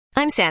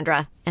I'm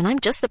Sandra, and I'm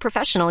just the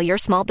professional your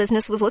small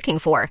business was looking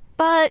for.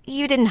 But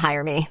you didn't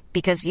hire me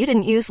because you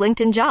didn't use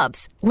LinkedIn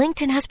Jobs.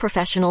 LinkedIn has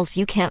professionals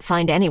you can't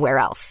find anywhere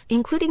else,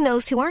 including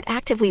those who aren't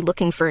actively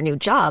looking for a new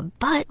job,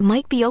 but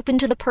might be open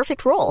to the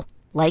perfect role,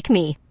 like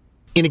me.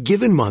 In a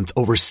given month,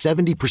 over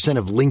 70%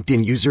 of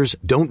LinkedIn users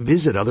don't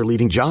visit other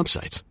leading job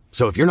sites.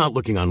 So if you're not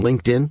looking on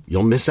LinkedIn,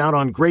 you'll miss out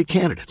on great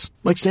candidates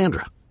like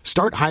Sandra.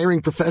 Start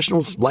hiring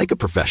professionals like a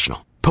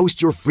professional.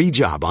 Post your free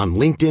job on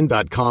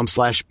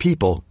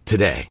linkedin.com/people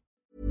today.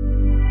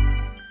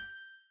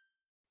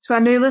 To our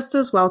new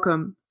listeners,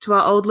 welcome. To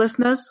our old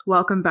listeners,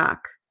 welcome back.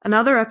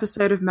 Another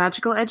episode of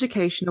Magical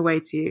Education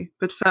awaits you,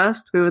 but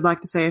first, we would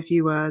like to say a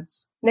few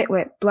words.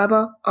 Nitwit,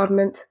 blabber,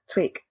 oddment,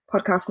 tweak.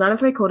 Podcast 9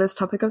 3/4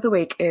 topic of the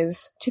week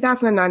is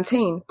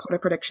 2019 Potter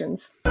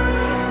predictions.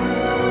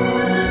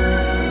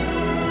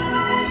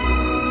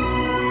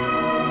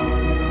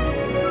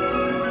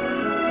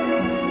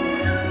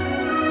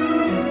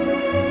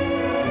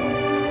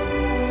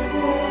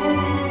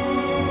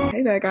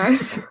 Hey there,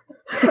 guys.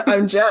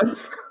 I'm Jen.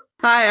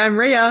 Hi, I'm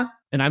Ria.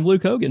 And I'm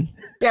Luke Hogan.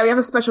 Yeah, we have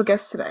a special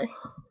guest today.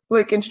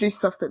 Luke, introduce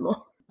yourself a bit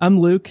more. I'm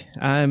Luke.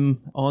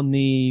 I'm on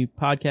the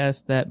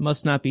podcast that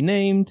must not be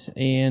named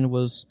and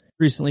was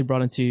recently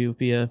brought in to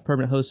be a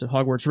permanent host at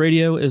Hogwarts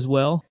Radio as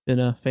well. Been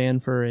a fan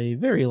for a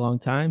very long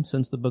time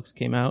since the books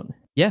came out.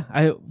 Yeah,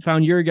 I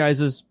found your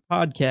guys'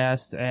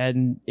 podcast,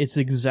 and it's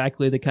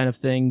exactly the kind of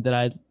thing that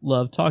I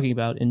love talking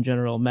about in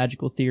general,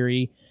 magical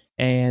theory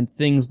and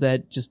things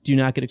that just do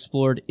not get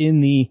explored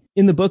in the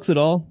books at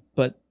all.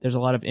 But there's a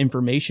lot of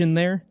information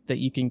there that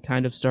you can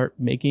kind of start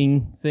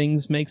making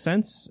things make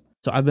sense.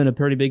 So I've been a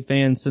pretty big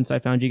fan since I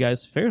found you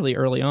guys fairly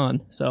early on.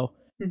 So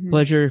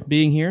pleasure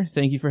being here.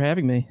 Thank you for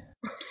having me.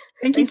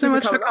 Thank you so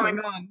much for coming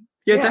on.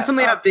 You're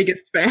definitely our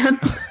biggest fan.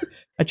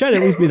 I try to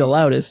at least be the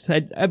loudest.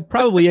 I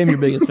probably am your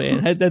biggest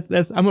fan.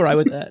 I'm all right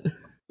with that.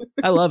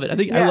 I love it.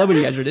 I love what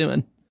you guys are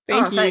doing.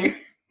 Thank you.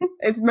 Thanks.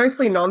 It's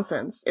mostly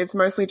nonsense. It's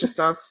mostly just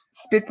us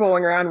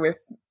spitballing around with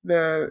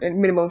the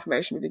minimal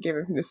information we've been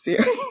given from this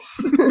series.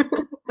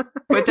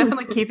 We're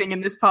definitely keeping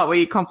in this part where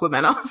you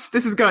compliment us.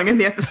 This is going in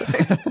the episode.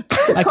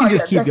 I can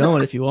just keep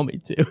going if you want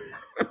me to.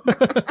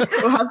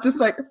 We'll have just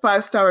like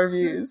 5-star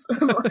reviews.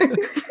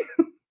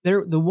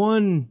 The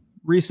one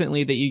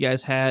recently that you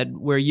guys had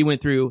where you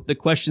went through the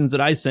questions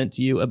that I sent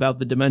to you about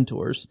the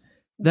Dementors,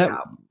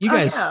 you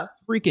guys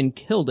freaking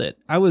killed it.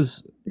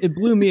 It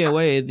blew me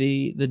away,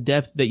 the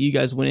depth that you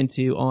guys went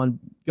into on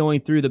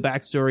going through the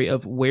backstory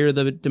of where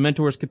the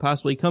Dementors could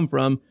possibly come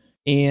from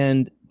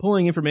and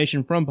pulling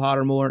information from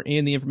Pottermore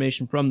and the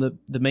information from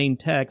the main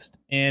text.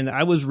 And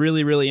I was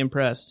really, really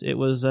impressed. It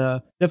was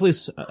definitely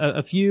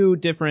a few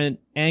different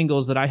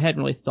angles that I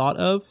hadn't really thought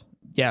of.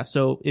 Yeah,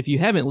 so if you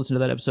haven't listened to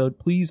that episode,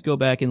 please go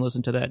back and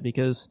listen to that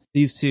because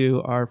these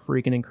two are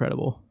freaking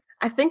incredible.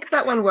 I think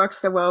that one worked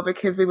so well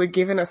because we were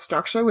given a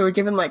structure. We were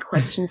given like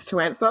questions to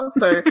answer.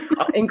 So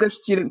our English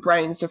student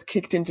brains just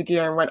kicked into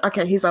gear and went,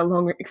 okay, here's our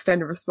long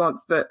extended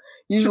response. But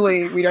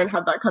usually we don't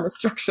have that kind of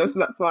structure. So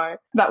that's why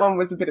that one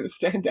was a bit of a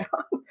standout.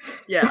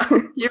 Yeah,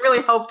 you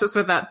really helped us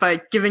with that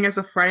by giving us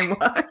a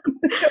framework.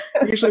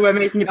 Usually we're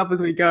making it up as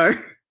we go.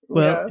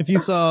 Well, if you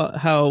saw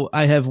how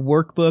I have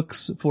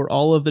workbooks for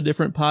all of the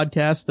different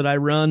podcasts that I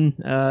run,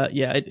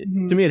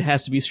 to me it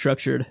has to be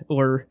structured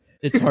or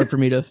it's hard for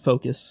me to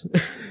focus.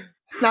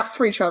 Snaps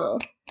for each other.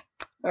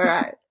 All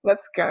right,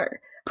 let's go.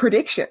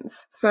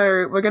 Predictions.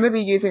 So we're going to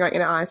be using our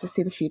inner eyes to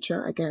see the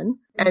future again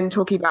and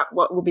talking about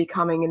what will be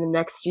coming in the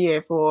next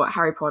year for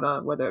Harry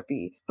Potter, whether it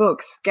be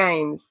books,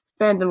 games,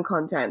 fandom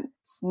content,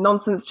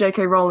 nonsense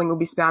J.K. Rowling will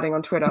be spouting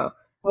on Twitter.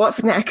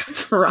 What's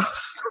next for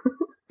us?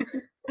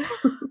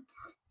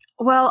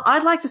 Well,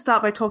 I'd like to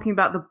start by talking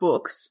about the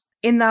books.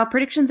 In our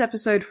predictions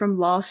episode from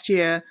last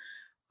year,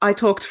 I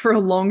talked for a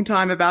long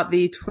time about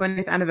the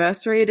 20th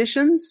anniversary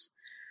editions.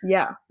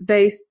 Yeah.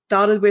 They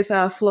started with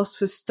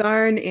Philosopher's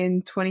Stone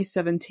in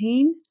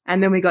 2017,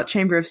 and then we got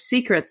Chamber of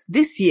Secrets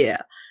this year,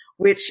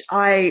 which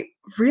I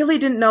really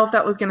didn't know if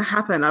that was going to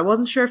happen. I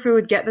wasn't sure if we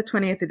would get the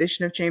 20th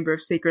edition of Chamber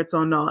of Secrets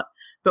or not,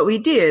 but we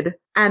did.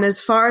 And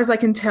as far as I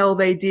can tell,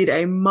 they did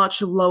a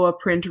much lower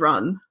print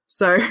run.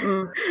 So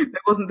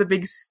there wasn't the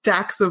big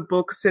stacks of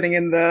books sitting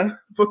in the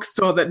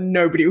bookstore that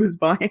nobody was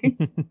buying.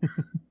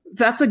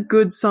 That's a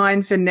good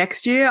sign for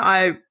next year.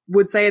 I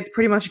would say it's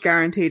pretty much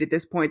guaranteed at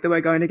this point that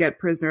we're going to get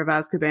Prisoner of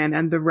Azkaban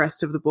and the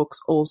rest of the books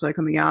also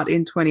coming out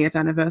in 20th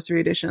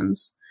anniversary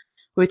editions,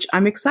 which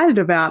I'm excited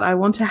about. I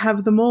want to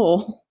have them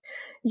all.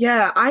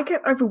 Yeah, I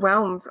get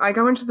overwhelmed. I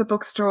go into the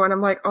bookstore and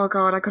I'm like, oh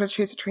God, I got to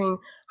choose between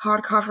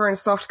hardcover and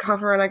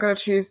softcover, and I got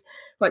to choose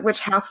like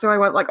which house do I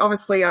want. Like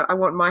obviously I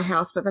want my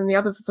house, but then the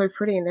others are so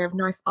pretty and they have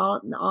nice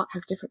art and the art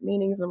has different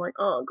meanings. And I'm like,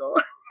 oh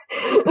God.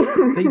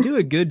 They do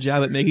a good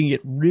job at making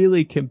it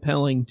really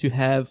compelling to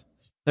have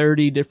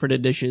 30 different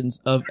editions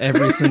of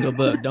every single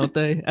book, don't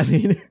they? I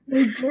mean,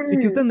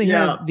 because then they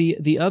have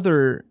the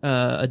other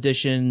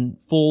edition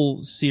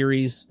full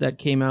series that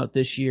came out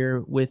this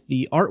year with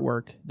the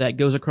artwork that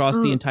goes across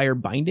the entire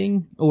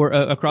binding or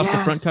across the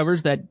front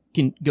covers that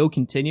can go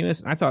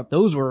continuous. I thought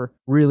those were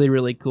really,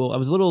 really cool. I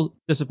was a little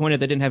disappointed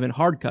they didn't have it in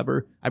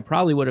hardcover. I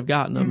probably would have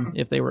gotten them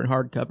if they were in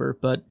hardcover.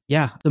 But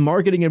yeah, the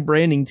marketing and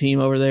branding team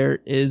over there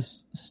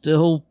is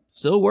still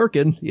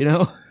working, you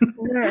know?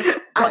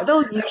 What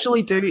they'll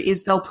usually do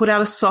is they'll put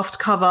out a soft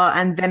cover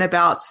and then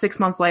about 6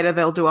 months later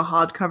they'll do a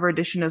hardcover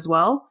edition as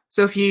well.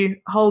 So if you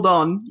hold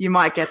on, you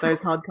might get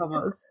those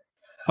hardcovers.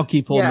 I'll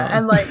keep holding on. Yeah,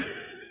 and like,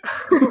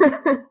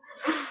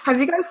 have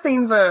you guys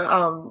seen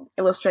the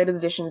illustrated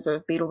editions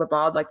of Beetle the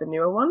Bard, like the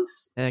newer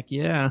ones? Heck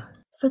yeah.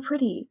 So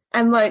pretty.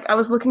 And like, I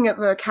was looking at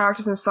the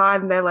characters inside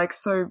and they're like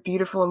so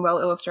beautiful and well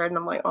illustrated. And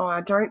I'm like, oh,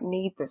 I don't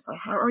need this. I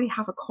already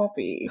have a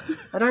copy.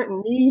 I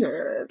don't need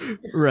it.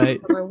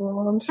 Right. But I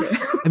want it.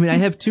 I mean, I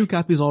have 2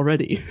 copies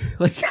already.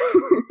 Like,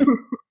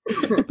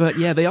 but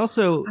yeah, they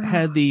also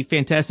had the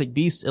Fantastic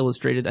Beasts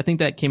illustrated. I think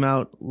that came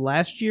out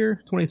last year,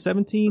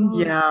 2017.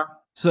 Yeah.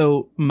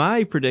 So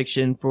my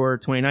prediction for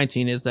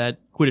 2019 is that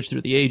Quidditch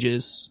Through the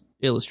Ages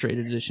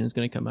illustrated edition is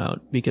going to come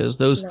out because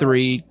those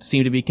 3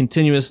 seem to be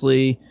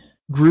continuously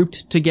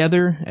grouped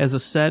together as a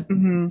set,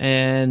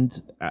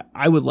 and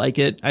I would like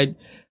it.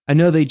 I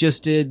know they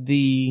just did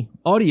the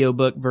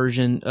audiobook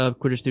version of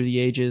Quidditch Through the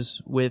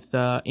Ages with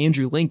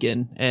Andrew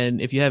Lincoln, and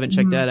if you haven't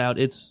checked that out,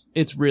 it's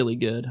really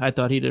good. I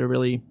thought he did a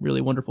really,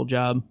 really wonderful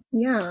job.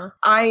 Yeah.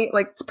 I,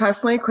 like,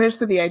 personally, Quidditch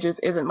Through the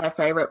Ages isn't my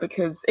favorite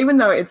because even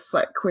though it's,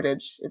 like,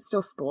 Quidditch, it's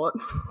still sport.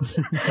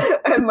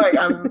 And, like,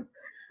 I'm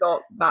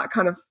not that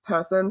kind of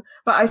person,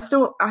 but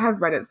I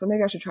have read it, so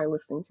maybe I should try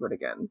listening to it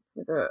again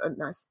with a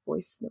nice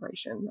voice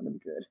narration. That'd be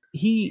good.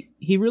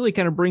 He really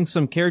kind of brings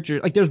some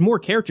characters, like there's more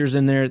characters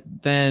in there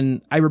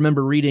than I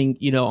remember reading,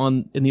 you know,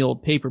 in the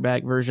old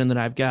paperback version that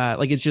I've got.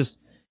 Like it's just,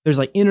 there's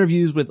like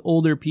interviews with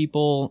older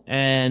people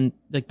and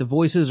like the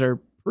voices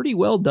are pretty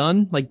well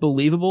done, like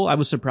believable. I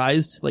was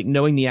surprised, like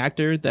knowing the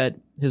actor, that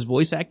his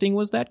voice acting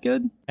was that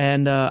good.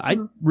 And I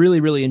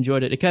really, really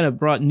enjoyed it. It kind of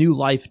brought new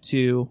life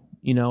to,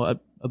 you know,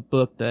 a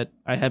book that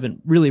I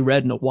haven't really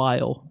read in a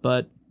while,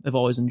 but I've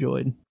always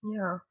enjoyed.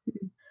 Yeah.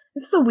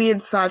 This is a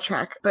weird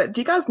sidetrack, but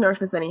do you guys know if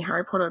there's any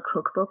Harry Potter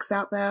cookbooks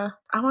out there?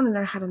 I want to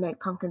know how to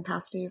make pumpkin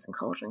pasties and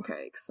cauldron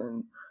cakes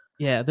and...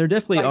 Yeah, there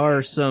definitely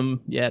are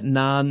some,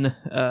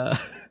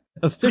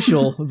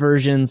 official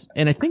versions,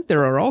 and I think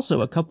there are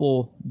also a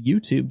couple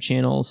YouTube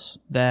channels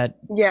that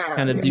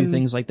kind of do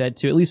things like that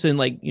too, at least in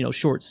like, you know,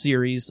 short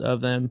series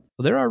of them.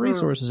 So there are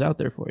resources out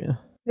there for you.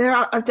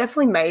 I've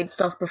definitely made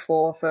stuff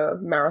before for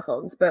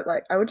marathons, but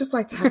like I would just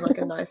like to have like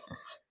a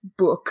nice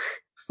book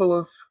full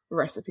of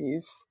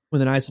recipes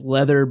with a nice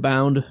leather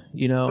bound,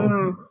 you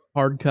know,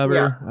 hardcover.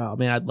 Yeah. Oh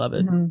man, I'd love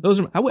it.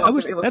 Those are, I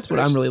wish that's what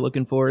I'm really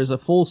looking for, is a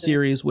full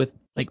series with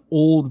like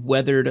old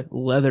weathered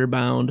leather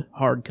bound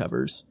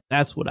hardcovers.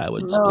 That's what I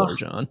would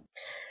splurge on.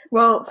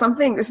 Well,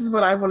 this is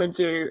what I want to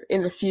do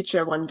in the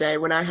future one day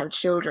when I have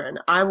children.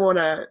 I want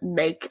to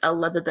make a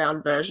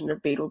leather-bound version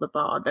of Beetle the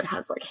Bard that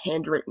has, like,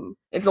 handwritten.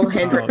 It's all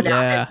handwritten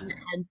out and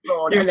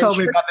hand-drawn. You've told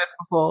me about this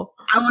before.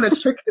 I want to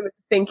trick them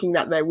into thinking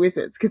that they're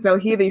wizards, because they'll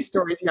hear these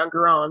stories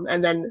younger on,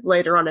 and then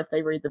later on, if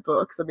they read the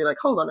books, they'll be like,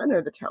 hold on, I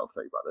know the tale of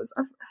Three Brothers.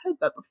 I've heard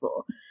that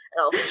before.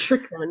 And I'll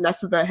trick them and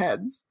mess with their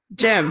heads.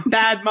 Jem,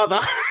 bad mother.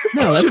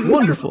 No, that's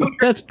wonderful.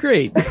 That's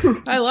great.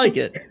 I like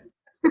it.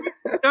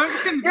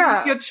 Don't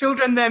convince your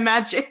children they're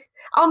magic.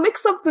 I'll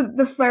mix up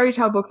the fairy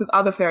tale books with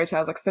other fairy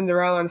tales like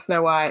Cinderella and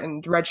Snow White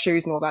and Red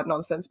Shoes and all that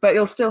nonsense, but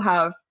it'll still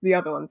have the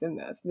other ones in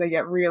there, so they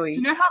get really... Do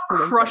you know how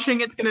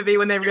crushing it's going to be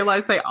when they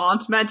realize they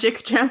aren't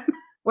magic, Jem?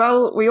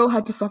 Well, we all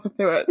had to suffer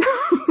through it.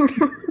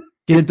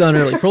 Get it done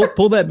early.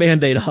 Pull that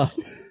Band-Aid off.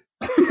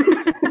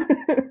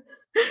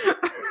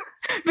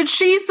 But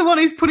she's the one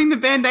who's putting the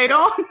Band-Aid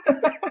on.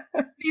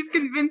 She's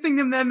convincing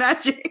them they're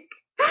magic.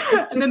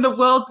 And then the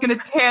world's going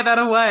to tear that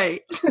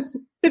away.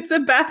 It's a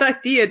bad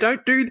idea.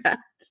 Don't do that.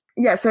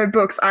 Yeah, so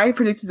books. I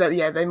predicted that,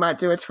 they might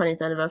do a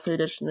 20th anniversary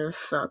edition of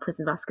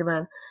Prison of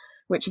Azkaban,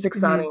 which is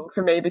exciting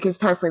for me because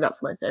personally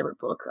that's my favorite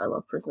book. I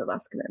love Prison of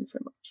Azkaban so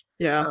much.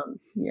 Yeah.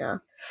 Yeah.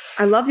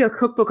 I love your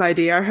cookbook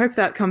idea. I hope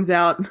that comes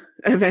out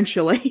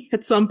eventually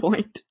at some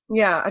point.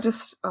 Yeah, I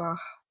just thought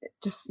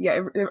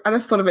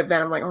of it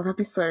then. I'm like, oh, that'd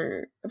be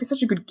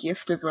such a good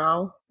gift as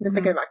well. I've been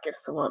thinking about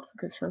gifts a lot for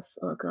Christmas.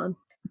 Oh, God.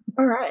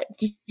 All right.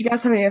 Do you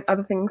guys have any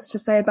other things to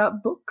say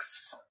about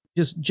books?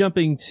 Just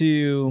jumping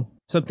to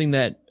something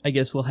that I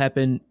guess will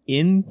happen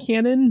in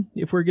canon,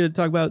 if we're going to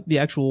talk about the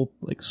actual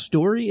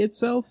story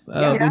itself. We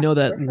know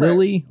that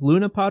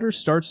Luna Potter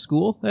starts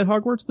school at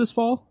Hogwarts this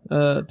fall,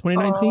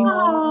 2019,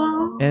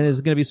 and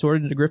is going to be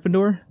sorted into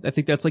Gryffindor. I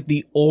think that's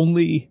the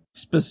only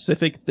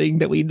specific thing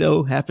that we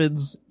know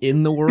happens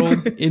in the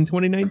world in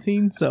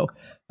 2019. So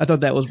I thought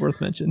that was worth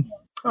mentioning.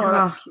 Oh,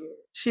 that's cute.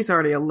 She's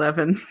already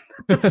 11.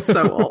 That's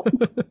so old.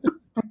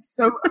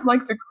 I'm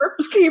like the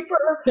Crypt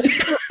Keeper.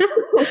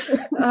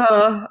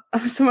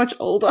 I'm so much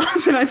older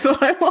than I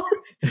thought I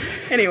was.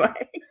 Anyway.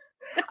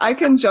 I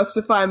can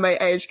justify my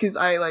age because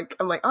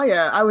I'm like, oh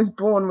yeah, I was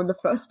born when the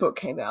first book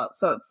came out,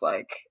 so it's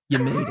like you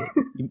made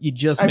it. You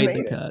just made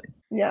the cut.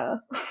 Yeah.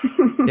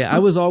 Yeah, I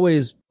was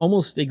always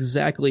almost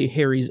exactly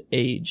Harry's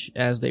age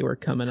as they were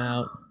coming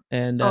out,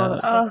 and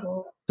that's so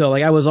cool. So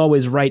like I was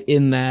always right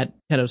in that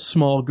kind of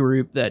small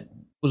group that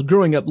was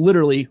growing up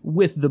literally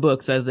with the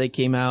books as they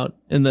came out,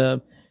 and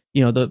the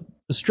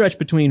stretch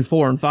between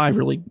 4 and 5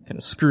 really kind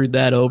of screwed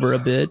that over a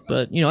bit,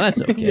 but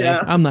that's okay.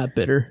 Yeah. I'm not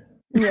bitter.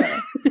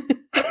 Yeah.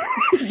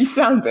 You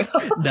sound bitter.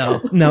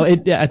 No,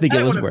 I think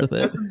it was worth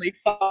it. Personally,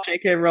 fuck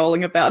J.K.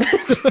 Rowling about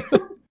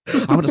it.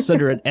 I'm going to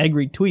send her an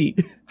angry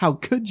tweet. How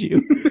could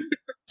you?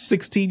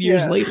 16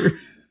 years later.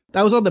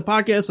 I was on the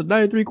podcast at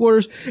 9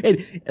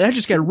 3/4, and I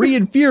just got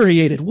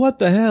re-infuriated. What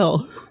the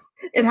hell?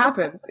 It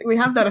happens. We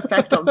have that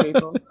effect on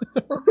people.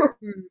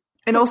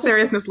 In all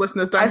seriousness,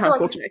 listeners, don't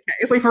hassle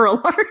JK. Leave her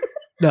alone.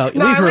 No,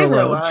 leave her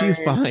alone. She's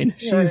fine.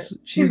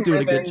 She's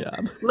doing a good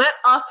job. Let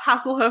us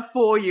hassle her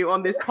for you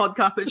on this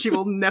podcast that she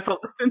will never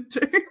listen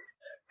to.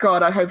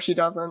 God, I hope she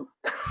doesn't.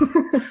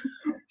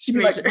 She'd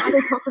be like, why are they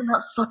talking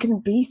about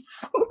fucking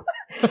beasts?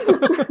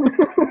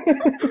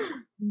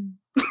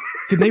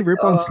 Can they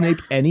rip on Snape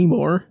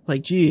anymore?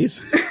 Like,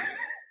 geez.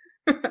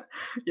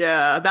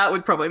 Yeah, that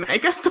would probably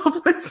make us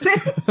stop listening.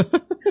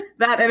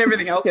 That and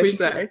everything else we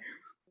say.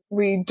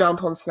 We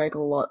dump on Snape a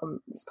lot on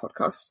this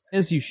podcast.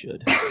 As you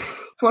should.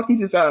 It's what he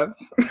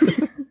deserves.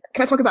 Can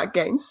I talk about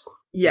games?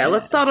 Yeah,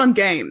 let's start on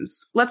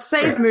games. Let's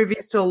save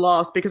movies till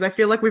last because I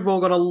feel like we've all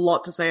got a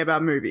lot to say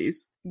about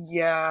movies.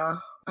 Yeah,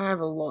 I have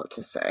a lot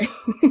to say.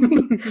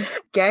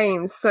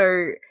 Games.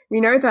 So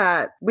we know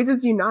that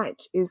Wizards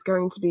Unite is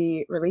going to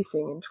be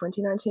releasing in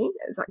 2019.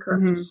 Is that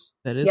correct? Mm-hmm.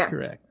 That is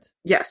correct.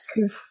 Yes.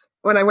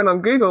 When I went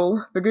on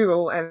Google,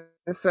 and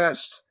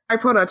searched Harry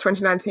Potter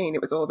 2019,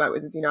 it was all about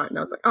Wizards Unite, and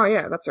I was like, oh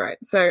yeah, that's right.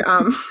 So,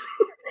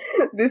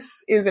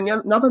 this is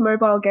another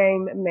mobile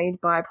game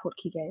made by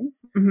Portkey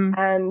Games,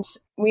 and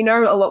we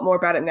know a lot more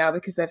about it now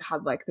because they've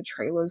had like the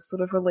trailers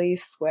sort of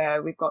release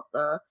where we've got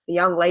the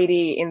young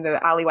lady in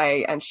the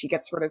alleyway and she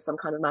gets rid of some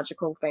kind of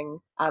magical thing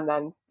and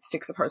then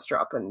sticks a poster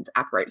up and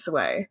apparates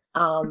away.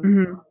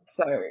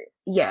 So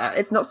yeah,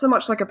 it's not so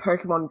much like a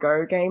Pokemon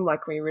Go game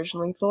like we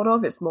originally thought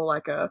of. It's more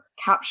like a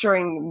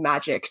capturing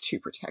magic to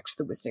protect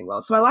the Wizarding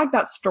World. So I like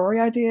that story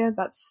idea.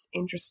 That's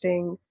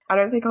interesting. I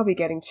don't think I'll be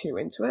getting too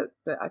into it,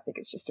 but I think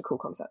it's just a cool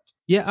concept.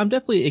 Yeah, I'm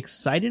definitely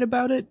excited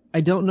about it.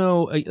 I don't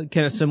know,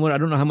 kind of similar. I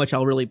don't know how much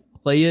I'll really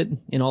play it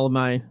in all of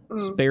my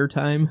spare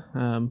time,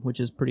 which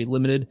is pretty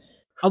limited.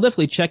 I'll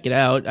definitely check it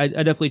out. I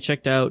definitely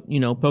checked out,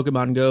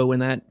 Pokemon Go when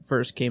that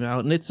first came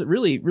out, and it's a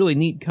really, really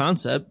neat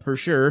concept for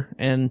sure.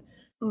 And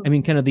I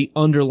mean, kind of the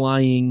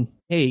underlying,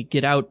 hey,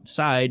 get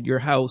outside your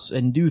house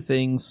and do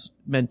things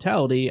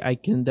mentality, I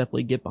can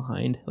definitely get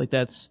behind. Like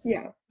that's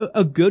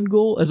a good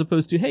goal as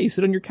opposed to, hey,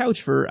 sit on your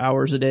couch for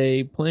hours a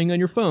day playing on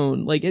your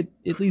phone. Like it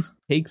at least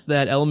takes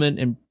that element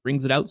and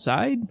brings it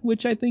outside,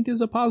 which I think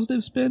is a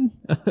positive spin,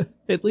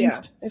 at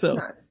least. Yeah, it's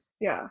nice.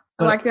 Yeah.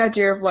 I like the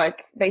idea of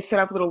like they set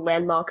up little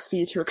landmarks for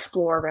you to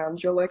explore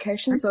around your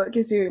location. So it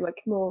gives you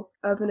like more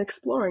urban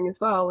exploring as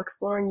well,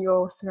 exploring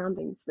your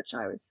surroundings, which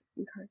I always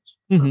encourage.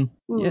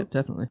 Yeah,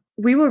 definitely.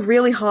 We were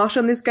really harsh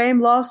on this game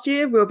last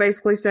year. We were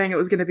basically saying it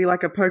was going to be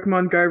like a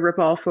Pokemon Go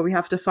ripoff where we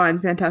have to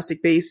find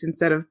Fantastic Beasts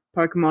instead of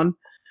Pokemon.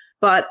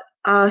 But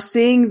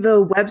seeing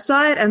the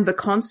website and the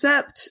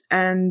concept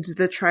and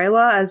the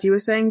trailer, as you were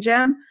saying,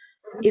 Jam,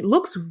 it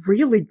looks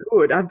really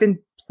good. I've been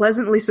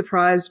pleasantly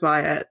surprised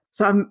by it.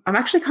 So I'm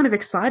actually kind of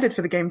excited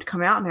for the game to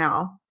come out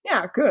now.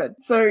 Yeah, good.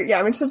 So yeah,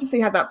 I'm interested to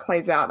see how that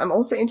plays out. I'm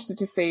also interested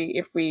to see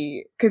if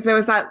because there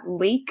was that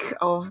leak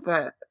of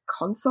the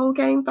console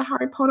game for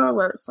Harry Potter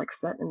where it's like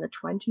set in the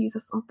 20s or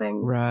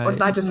something. Right. Or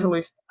did I just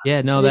hallucinate?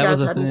 Yeah, no, that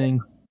was a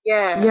thing.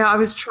 Yeah, I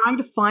was trying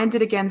to find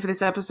it again for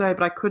this episode,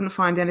 but I couldn't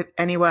find it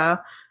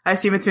anywhere. I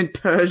assume it's been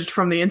purged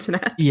from the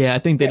internet. Yeah, I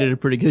think they did a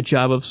pretty good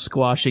job of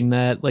squashing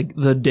that, like,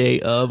 the day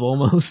of,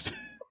 almost.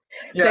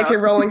 J.K.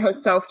 Rowling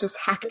herself just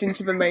hacked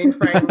into the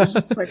mainframe and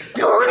just like,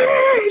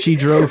 she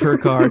drove her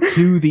car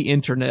to the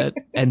internet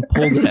and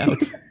pulled it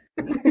out.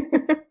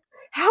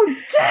 How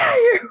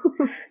dare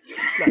you!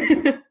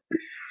 Nice.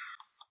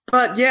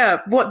 But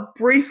yeah, what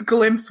brief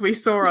glimpse we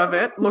saw of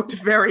it looked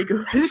very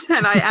good,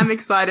 and I am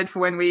excited for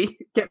when we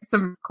get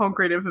some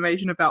concrete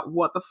information about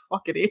what the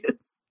fuck it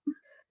is.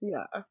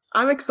 Yeah.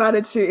 I'm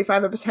excited to, if I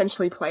ever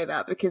potentially play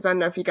that, because I don't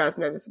know if you guys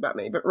know this about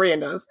me, but Ria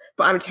does,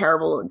 but I'm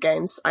terrible at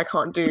games. I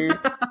can't do,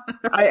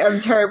 I am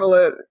terrible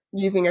at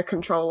using a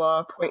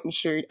controller, point and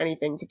shoot,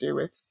 anything to do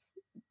with,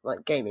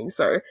 like, gaming,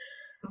 so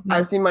I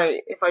assume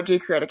if I do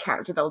create a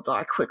character, they'll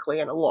die quickly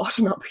and a lot,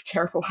 and I'll be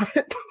terrible at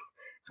it.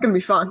 It's gonna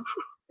be fun.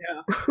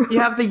 Yeah. You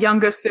have the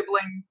younger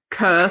sibling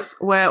curse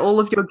where all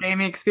of your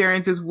gaming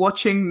experience is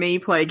watching me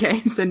play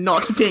games and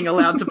not being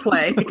allowed to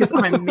play because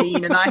I'm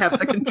mean and I have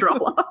the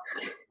controller.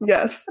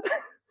 Yes.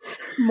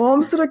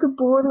 Mom said I could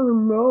borrow the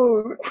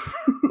remote.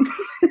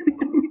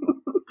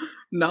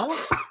 No,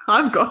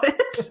 I've got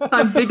it.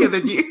 I'm bigger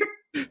than you.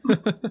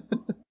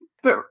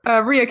 But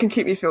Ria can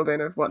keep me filled in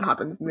of what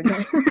happens in the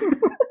game.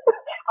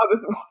 I'll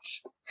just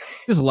watch.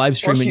 Just live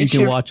streaming, you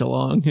can watch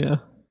along. Yeah.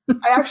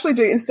 I actually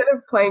do. Instead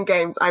of playing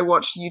games, I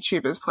watch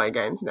YouTubers play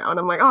games now, and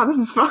I'm like, oh, this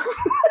is fun.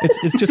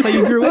 It's just how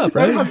you grew up,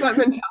 right? I have that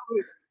mentality.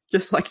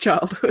 Just like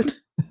childhood.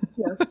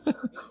 Yes.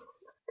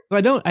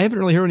 I haven't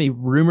really heard any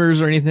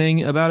rumors or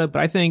anything about it,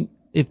 but I think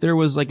if there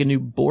was like a new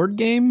board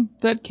game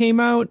that came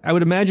out, I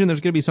would imagine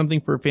there's going to be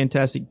something for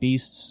Fantastic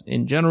Beasts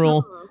in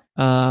general.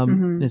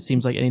 It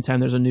seems like anytime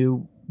there's a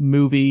new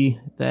movie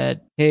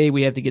that, hey,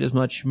 we have to get as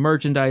much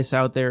merchandise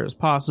out there as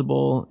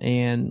possible,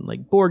 and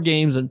like board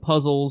games and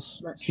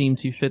puzzles seem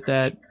to fit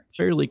that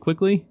fairly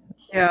quickly.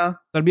 Yeah.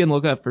 I'd be on the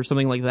lookout for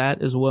something like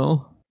that as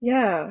well.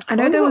 Yeah. I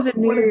know there was a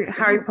new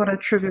Harry Potter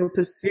Trivial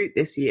Pursuit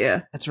this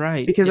year. That's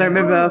right. Because I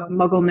remember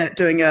MuggleNet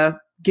doing a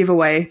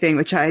giveaway thing,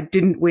 which I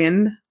didn't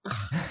win.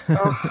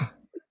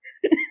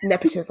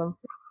 Nepotism.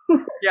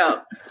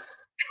 Yeah.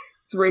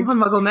 It's rigged.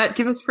 Come on, MuggleNet,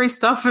 give us free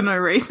stuff for no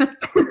reason.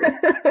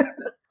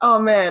 Oh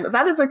man,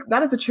 that is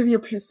a Trivial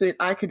Pursuit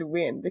I could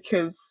win,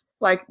 because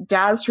like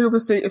Dad's Trivial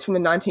Pursuit is from the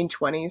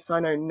 1920s, so I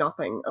know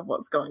nothing of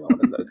what's going on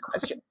in those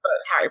questions. But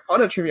Harry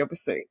Potter Trivial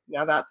Pursuit,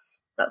 now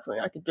that's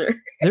something I could do.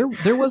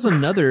 There was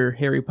another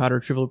Harry Potter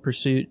Trivial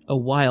Pursuit a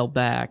while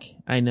back,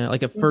 I know,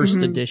 like a first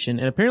edition,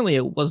 and apparently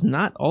it was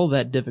not all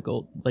that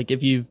difficult. Like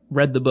if you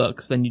read the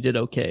books, then you did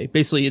okay.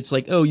 Basically, it's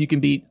like, oh, you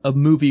can beat a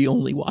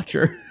movie-only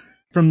watcher.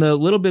 From the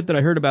little bit that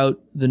I heard about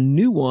the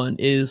new one,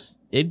 is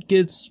it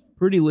gets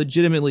pretty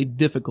legitimately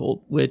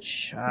difficult,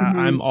 which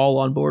I'm all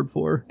on board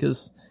for,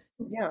 because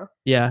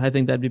I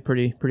think that'd be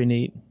pretty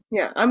neat.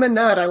 Yeah, I'm a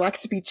nerd. I like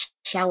to be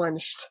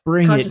challenged.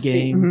 Bring it,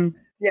 game.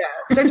 Yeah,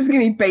 don't just give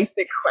me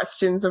basic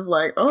questions of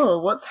like, oh,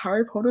 what's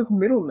Harry Potter's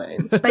middle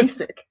name?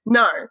 Basic.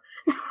 No.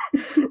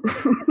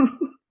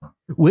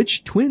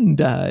 Which twin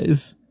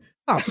dies?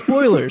 Oh,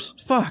 spoilers.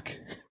 Fuck.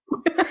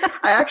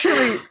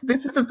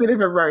 This is a bit of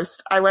a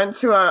roast. I went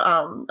to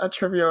a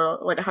trivia,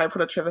 like a Harry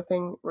Potter trivia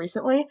thing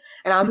recently,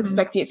 and I was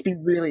expecting it to be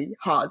really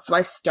hard, so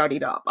I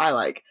studied up. I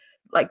like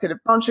did a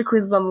bunch of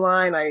quizzes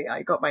online.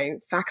 I got my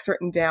facts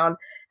written down,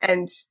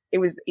 and it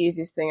was the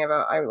easiest thing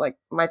ever.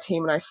 My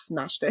team and I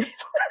smashed it.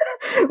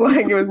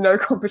 Like it was no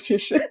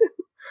competition.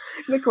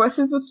 The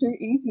questions were too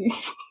easy.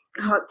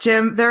 Oh,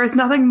 Jim, there is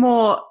nothing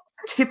more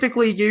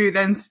typically you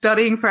than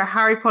studying for a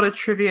Harry Potter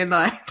trivia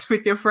night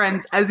with your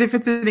friends as if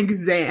it's an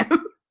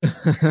exam.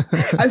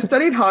 I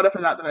studied harder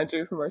for that than I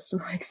do for most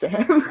of my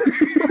exams.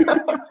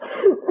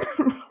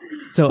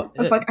 So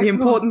it's like the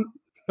important.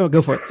 Oh,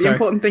 go for it. The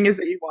important thing is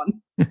that you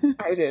won.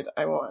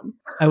 I won.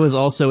 I was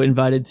also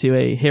invited to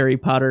a Harry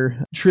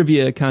Potter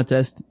trivia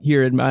contest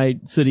here in my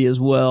city as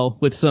well,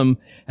 with some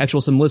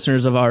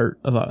listeners of our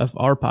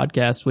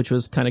podcast, which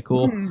was kind of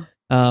cool.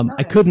 Nice.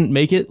 I couldn't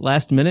make it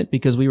last minute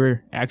because we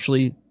were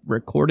actually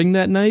recording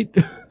that night.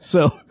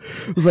 So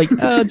it was like,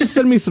 just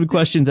send me some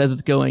questions as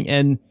it's going.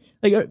 And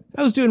like,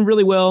 I was doing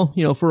really well,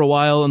 for a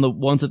while. And the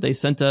ones that they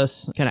sent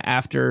us kind of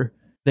after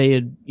they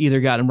had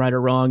either gotten right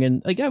or wrong.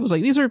 And like, I was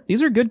like, these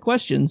are good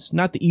questions.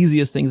 Not the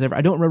easiest things ever.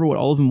 I don't remember what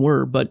all of them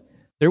were, but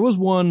there was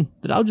one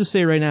that I'll just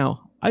say right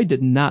now, I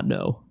did not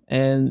know.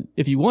 And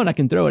if you want, I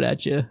can throw it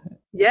at you.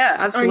 Yeah,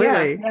 absolutely.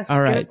 Oh, yeah. Yes,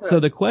 all right. So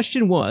the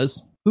question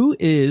was, who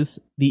is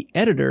the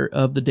editor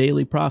of the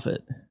Daily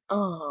Prophet?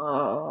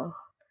 Oh,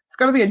 it's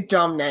got to be a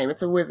dumb name.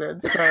 It's a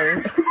wizard, so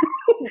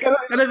it's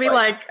got to be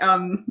like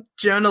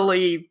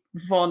Journaly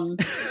von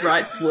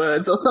Wright's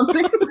words or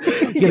something.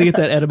 You got to get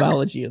that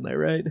etymology in there,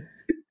 right?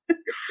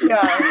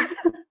 Yeah.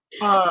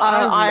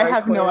 I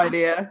have no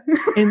idea.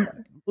 And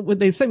when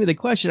they sent me the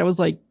question, I was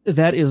like,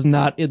 that is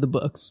not in the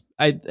books.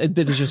 That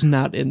is just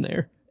not in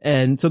there.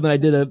 And so then I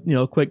did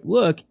a quick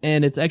look,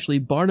 and it's actually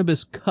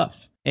Barnabas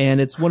Cuff.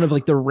 And it's one of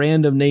like the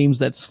random names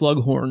that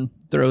Slughorn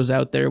throws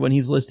out there when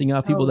he's listing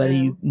off people that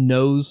he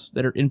knows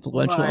that are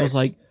influential. Right. I was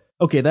like,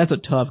 okay, that's a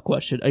tough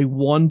question. A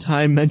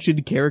one-time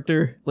mentioned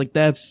character, like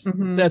that's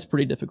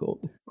pretty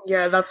difficult.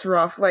 Yeah, that's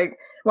rough. Like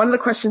one of the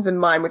questions in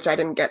mine, which I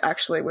didn't get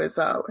actually, was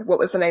what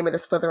was the name of the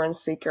Slytherin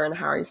Seeker in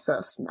Harry's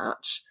first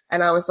match?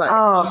 And I was like,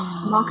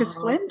 Marcus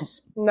Flint?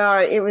 No,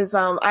 it was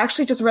I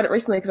actually just read it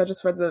recently because I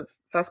just read the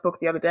first book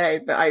the other day,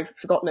 but I've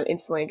forgotten it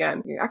instantly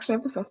again. You actually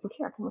have the first book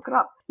here. I can look it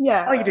up.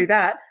 Yeah. Oh, you do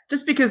that?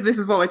 Just because this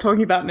is what we're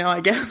talking about now, I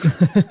guess.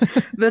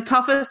 The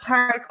toughest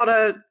Harry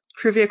Potter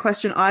trivia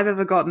question I've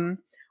ever gotten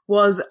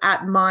was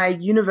at my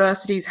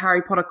university's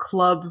Harry Potter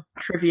Club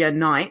trivia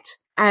night.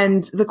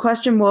 And the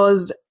question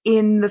was,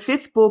 in the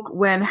fifth book,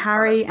 when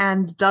Harry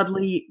and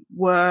Dudley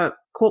were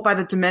caught by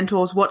the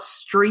Dementors, what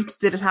street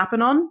did it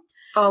happen on?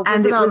 Oh,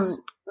 and it was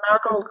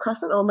Marigold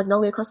Crescent or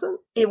Magnolia Crescent?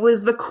 It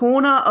was the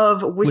corner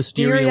of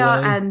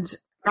Wisteria and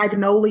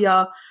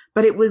Magnolia,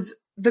 but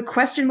the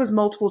question was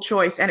multiple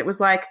choice, and it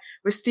was like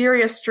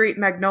Wisteria Street,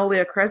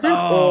 Magnolia Crescent,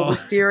 or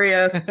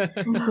Wisteria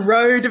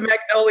Road,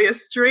 Magnolia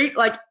Street,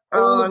 like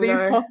all of these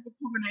possible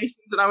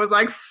combinations, and I was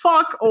like,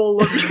 fuck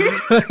all of you.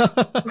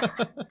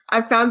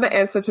 I found the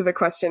answer to the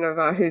question of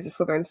who's the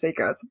Slytherin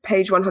Seeker. It's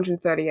page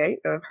 138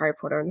 of Harry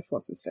Potter and the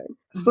Philosopher's Stone.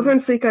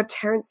 Slytherin Seeker,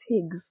 Terrence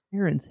Higgs.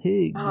 Terrence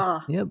Higgs.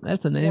 Yep,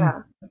 that's a name.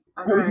 Yeah.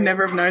 I would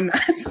never have known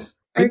that.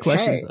 Good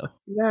questions, though.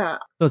 Yeah.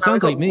 So it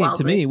sounds like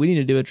to me, we need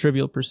to do a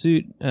Trivial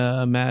Pursuit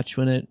match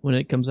when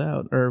it comes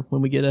out, or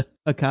when we get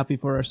a copy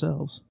for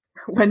ourselves.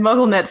 When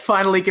MuggleNet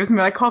finally gives me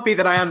my copy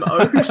that I am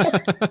owed.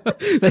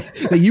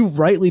 that you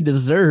rightly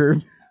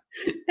deserve.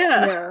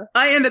 Yeah.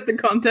 I ended the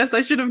contest.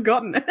 I should have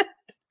gotten it.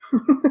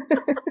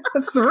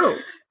 That's the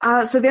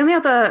rules. So the only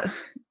other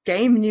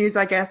game news,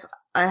 I guess,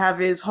 I have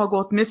is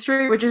Hogwarts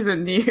Mystery, which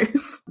isn't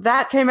news.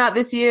 That came out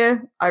this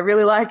year. I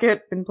really like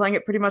it. Been playing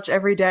it pretty much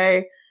every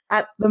day.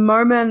 At the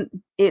moment,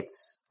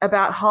 it's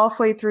about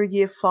halfway through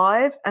year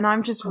 5, and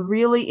I'm just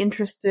really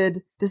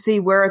interested to see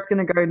where it's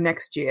going to go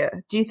next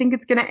year. Do you think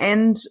it's going to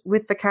end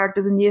with the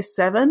characters in year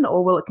 7,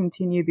 or will it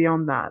continue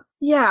beyond that?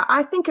 Yeah,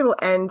 I think it'll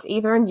end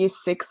either in year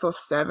 6 or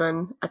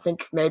 7. I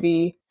think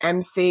maybe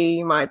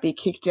MC might be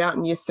kicked out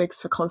in year 6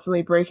 for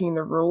constantly breaking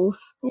the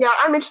rules. Yeah,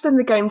 I'm interested in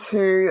the game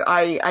too.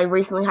 I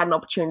recently had an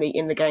opportunity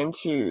in the game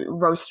to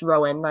roast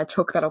Rowan, and I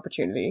took that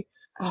opportunity.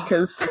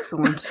 Because,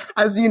 excellent.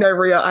 As you know,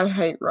 Ria, I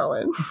hate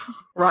Rowan.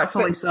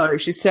 Rightfully so.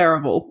 She's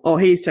terrible. Or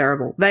he's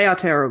terrible. They are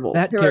terrible.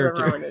 That Whoever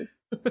character. Rowan is.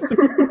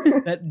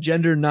 That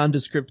gender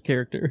nondescript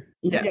character.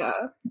 Yes.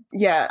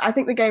 Yeah, I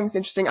think the game's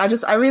interesting.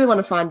 I really want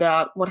to find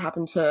out what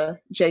happened to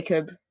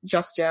Jacob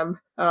Justgem.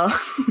 I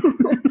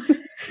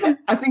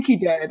think he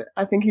dead.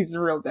 I think he's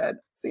real dead.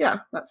 So yeah,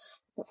 that's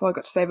all I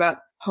got to say about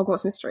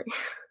Hogwarts Mystery.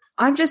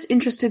 I'm just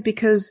interested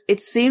because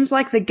it seems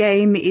like the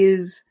game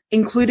is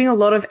including a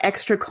lot of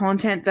extra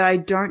content that I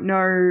don't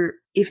know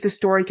if the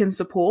story can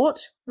support.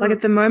 Like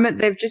at the moment,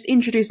 they've just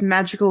introduced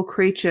magical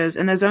creatures,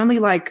 and there's only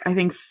like, I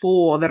think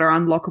 4 that are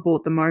unlockable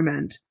at the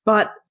moment.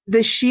 But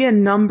the sheer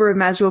number of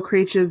magical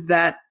creatures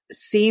that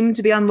seem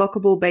to be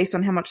unlockable based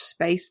on how much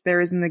space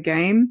there is in the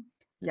game.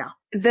 Yeah.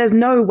 There's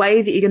no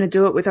way that you're going to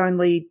do it with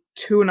only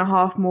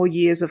 2.5 more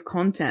years of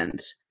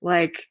content.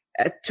 Like,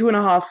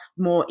 2.5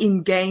 more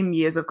in-game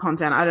years of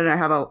content. I don't know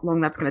how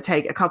long that's going to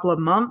take. A couple of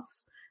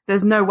months?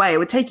 There's no way. It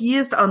would take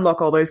years to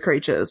unlock all those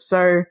creatures.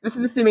 So this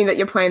is assuming that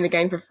you're playing the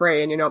game for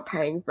free and you're not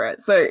paying for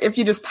it. So if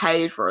you just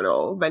paid for it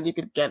all, then you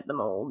could get them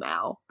all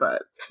now.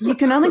 But you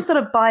can only sort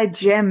of buy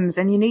gems,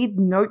 and you need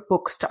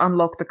notebooks to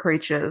unlock the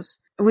creatures,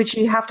 which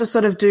you have to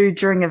sort of do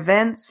during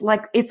events.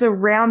 Like, it's a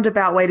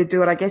roundabout way to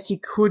do it. I guess you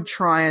could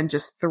try and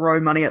just throw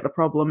money at the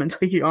problem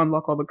until you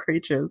unlock all the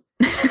creatures.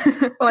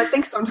 Well, I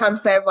think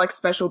sometimes they have like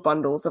special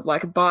bundles of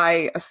like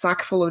buy a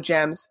sack full of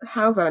gems.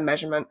 How's that a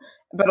measurement?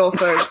 But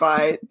also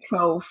buy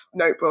 12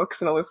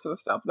 notebooks and all this sort of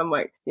stuff. And I'm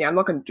like, yeah, I'm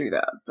not going to do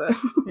that, but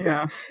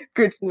yeah,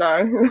 good to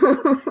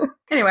know.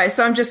 Anyway,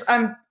 so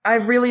I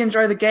really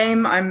enjoy the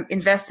game. I'm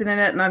invested in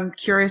it, and I'm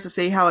curious to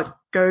see how it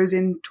goes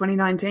in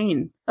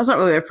 2019. That's not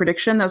really a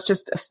prediction. That's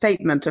just a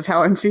statement of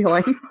how I'm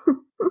feeling.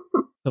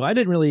 So I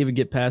didn't really even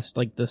get past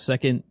like the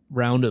second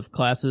round of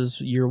classes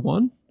year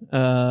 1. So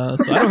I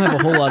don't have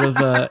a whole lot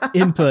of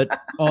input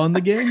on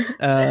the game.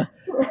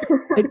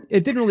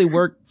 It didn't really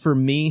work for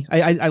me.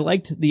 I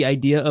liked the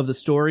idea of the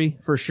story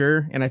for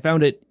sure, and I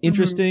found it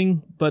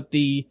interesting, but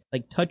the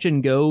like touch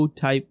and go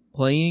type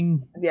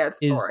playing it's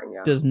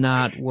boring, does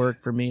not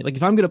work for me. Like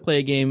if I'm going to play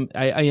a game,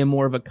 I am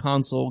more of a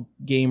console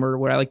gamer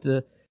where I like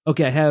to,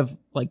 okay, I have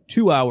like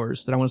 2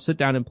 hours that I want to sit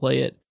down and play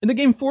it. And the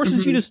game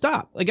forces you to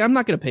stop. Like, I'm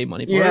not going to pay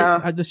money for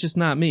it. That's just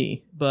not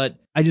me. But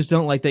I just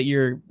don't like that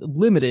you're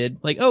limited.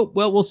 Like, oh,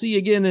 well, we'll see you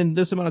again in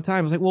this amount of time.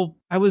 I was like, well,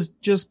 I was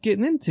just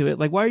getting into it.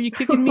 Like, why are you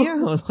kicking me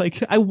out?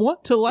 Like, I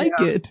want to like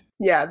it.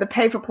 Yeah, the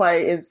pay for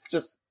play is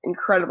just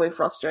incredibly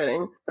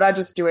frustrating. But I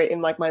just do it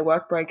in like my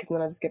work breaks and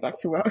then I just get back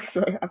to work.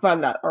 So I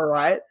find that all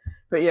right.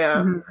 But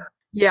yeah.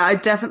 Yeah,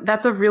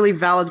 that's a really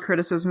valid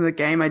criticism of the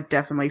game. I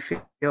definitely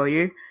feel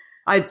you.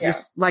 I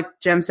just, like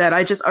Jem said,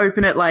 I just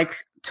open it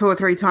like 2 or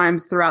 3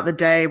 times throughout the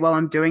day while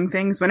I'm doing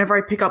things. Whenever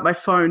I pick up my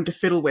phone to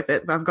fiddle with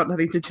it, I've got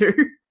nothing to do.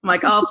 I'm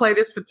like, I'll play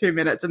this for 2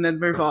 minutes and then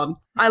move on.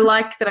 I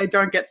like that I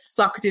don't get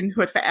sucked into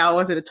it for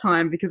hours at a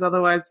time, because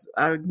otherwise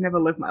I would never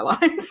live my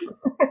life.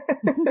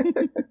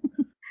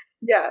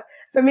 Yeah.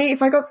 For me,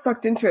 if I got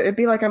sucked into it, it'd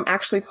be like I'm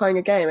actually playing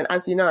a game. And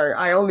as you know,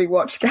 I only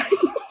watch games.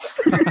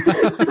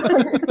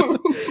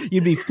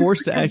 You'd be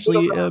forced to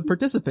actually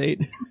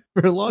participate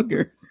for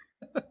longer.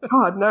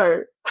 God,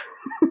 no.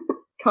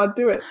 Can't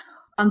do it.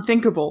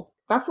 Unthinkable.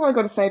 That's all I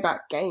got to say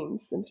about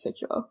games in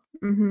particular.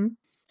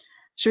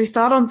 Should we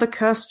start on The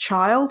Cursed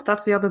Child?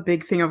 That's the other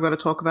big thing I've got to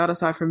talk about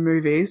aside from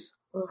movies.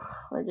 Ugh,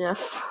 I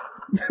guess.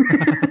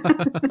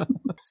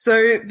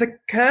 So The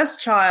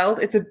Cursed Child,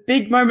 it's a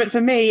big moment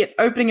for me. It's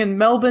opening in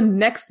Melbourne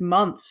next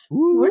month.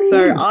 Ooh.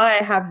 So I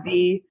have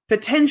the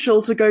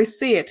potential to go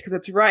see it because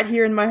it's right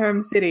here in my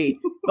home city.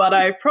 But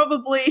I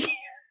probably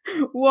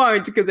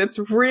won't because it's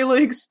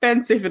really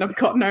expensive and I've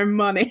got no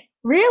money.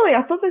 Really?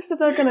 I thought they said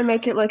they were going to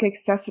make it like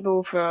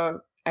accessible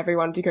for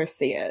everyone to go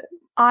see it.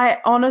 I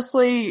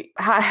honestly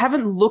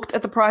haven't looked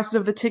at the prices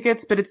of the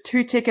tickets, but it's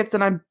 2 tickets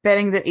and I'm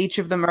betting that each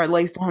of them are at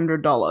least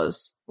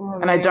 $100. Oh,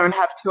 and I don't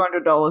have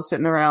 $200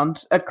 sitting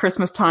around at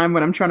Christmas time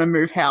when I'm trying to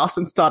move house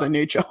and start a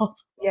new job.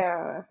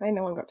 Yeah, ain't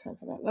no one got time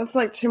for that. That's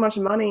like too much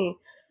money.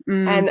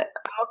 And I'm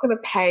not going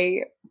to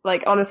pay,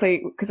 like,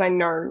 honestly, because I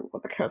know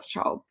what The Cursed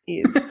Child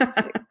is.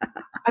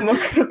 I'm not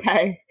going to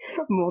pay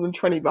more than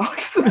 $20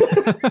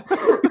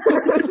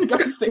 to go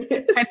see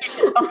it.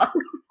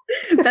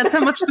 $20. That's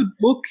how much the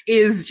book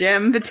is,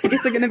 Jem. The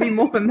tickets are going to be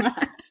more than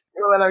that.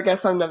 Well, then I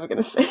guess I'm never going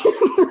to see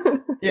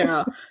it.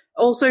 Yeah.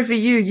 Also for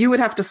you would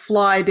have to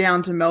fly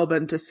down to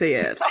Melbourne to see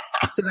it.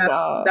 So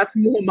that's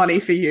more money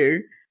for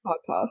you. Hard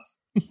pass.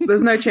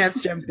 There's no chance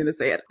Jem's going to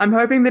see it. I'm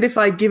hoping that if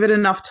I give it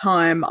enough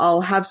time,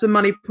 I'll have some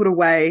money put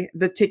away.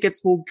 The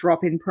tickets will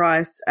drop in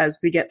price as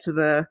we get to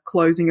the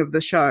closing of the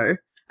show,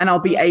 and I'll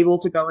be able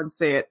to go and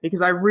see it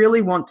because I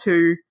really want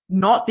to,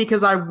 not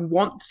because I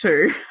want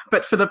to,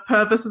 but for the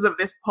purposes of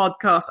this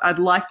podcast, I'd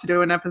like to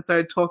do an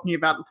episode talking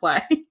about the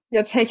play.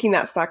 You're taking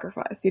that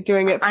sacrifice. You're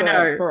doing it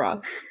for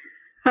us.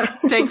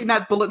 Taking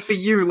that bullet for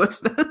you,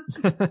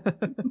 listeners.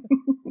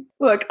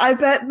 Look, I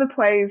bet the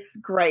play's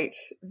great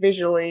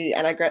visually,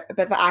 and I bet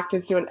the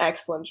actors do an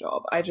excellent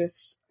job. The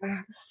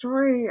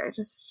story,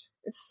 it's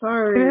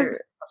so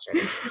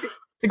frustrating.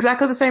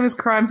 Exactly the same as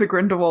Crimes of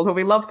Grindelwald, where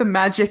we love the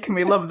magic and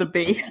we love the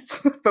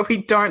beasts, but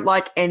we don't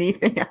like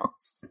anything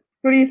else.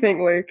 What do you think,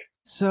 Luke?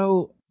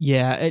 So,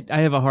 yeah, I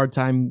have a hard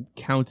time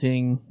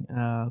counting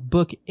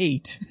book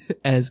 8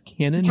 as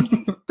canon.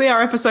 See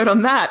our episode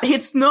on that.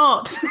 It's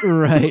not.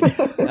 Right.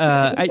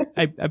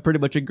 I pretty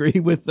much agree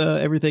with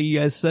everything you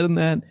guys said in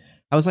that.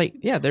 I was like,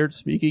 yeah, they're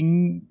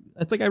speaking.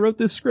 It's like I wrote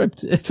this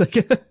script. It's like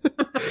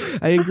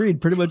I agreed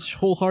pretty much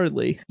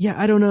wholeheartedly. Yeah,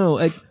 I don't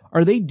know.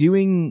 Are they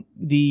doing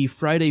the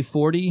Friday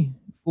 40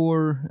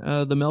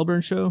 for the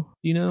Melbourne show?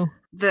 Do you know?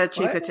 The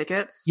cheaper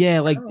tickets?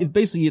 Yeah, like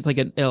basically it's like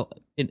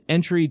an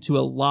entry to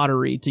a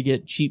lottery to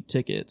get cheap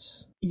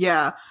tickets.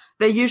 Yeah.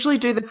 They usually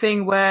do the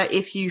thing where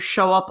if you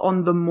show up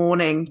on the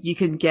morning, you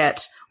can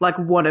get like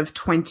one of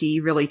 20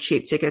 really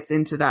cheap tickets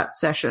into that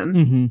session.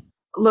 Mm-hmm.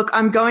 Look,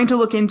 I'm going to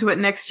look into it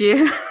next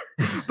year,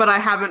 but I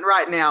haven't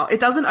right now.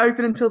 It doesn't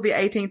open until the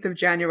 18th of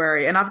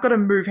January, and I've got to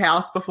move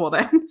house before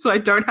then, so I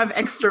don't have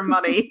extra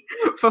money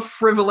for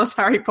frivolous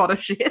Harry Potter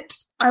shit.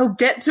 I'll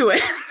get to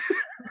it.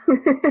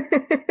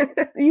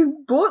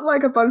 You bought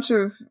like a bunch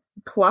of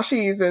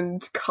plushies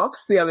and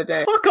cups the other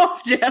day. Fuck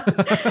off, Jeff.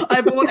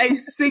 I bought a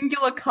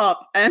singular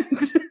cup and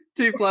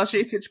 2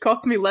 plushies, which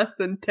cost me less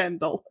than $10.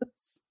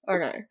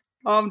 Okay.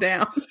 Calm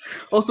down.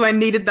 Also, I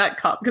needed that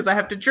cup because I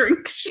have to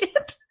drink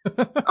shit.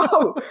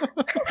 Oh,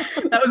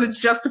 that was a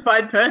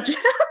justified purchase.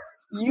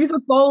 Use a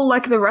bowl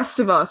like the rest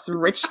of us,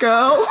 rich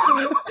girl.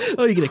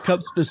 Oh, you get a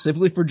cup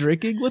specifically for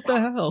drinking? What the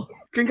hell?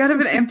 Drink out of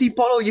an empty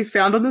bottle you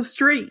found on the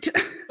street.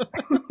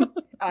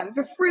 Out of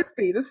a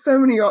frisbee. There's so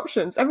many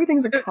options.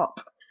 Everything's a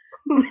cup.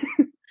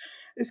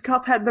 This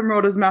cup had the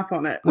Marauders map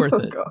on it. Worth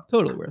it. God.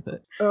 Totally worth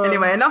it.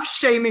 Anyway, enough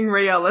shaming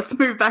Rhea. Let's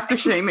move back to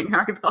shaming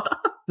Harry Potter.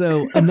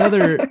 So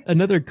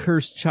another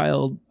cursed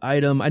child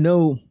item. I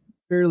know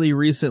fairly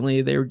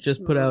recently they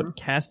just put out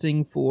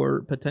casting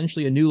for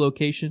potentially a new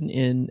location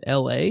in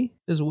LA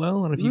as well.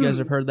 I don't know if you guys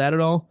have heard that at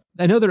all.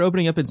 I know they're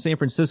opening up in San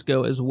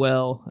Francisco as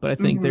well, but I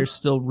think there's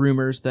still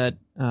rumors that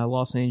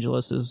Los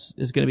Angeles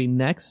is going to be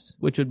next,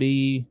 which would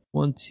be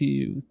 1,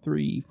 2,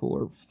 3,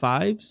 4,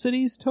 5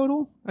 cities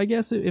total, I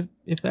guess, if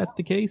that's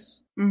the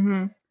case.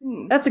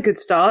 Mm-hmm. That's a good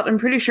start. I'm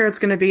pretty sure it's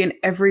going to be in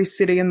every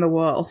city in the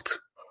world.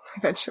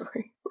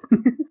 Eventually.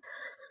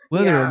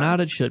 Whether or not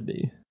it should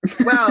be.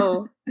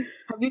 Well,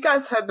 have you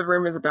guys heard the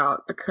rumors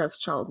about a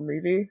Cursed Child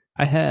movie?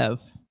 I have.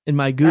 In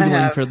my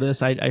Googling for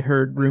this, I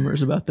heard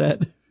rumors about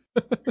that.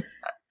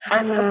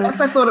 At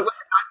first I thought it was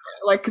a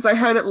nightmare, like, because I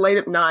heard it late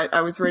at night.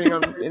 I was reading on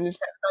the internet.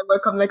 I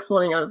woke up the next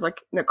morning and I was like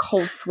in a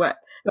cold sweat.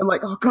 And I'm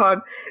like, oh God,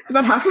 did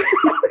that happen?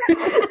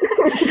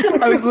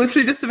 I was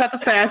literally just about to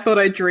say I thought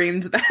I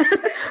dreamed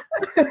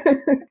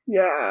that.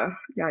 Yeah,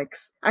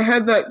 yikes. I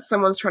heard that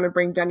someone's trying to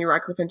bring Daniel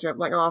Radcliffe into it. I'm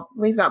like, oh,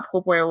 leave that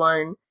poor boy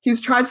alone. He's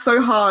tried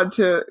so hard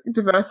to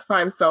diversify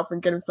himself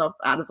and get himself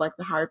out of like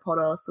the Harry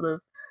Potter sort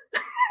of.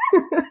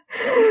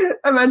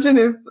 Imagine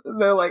if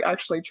they're like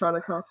actually trying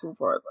to cast him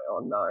for it. It's like, oh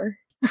no.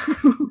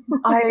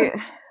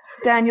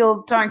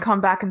 Daniel, don't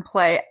come back and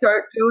play.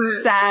 Don't do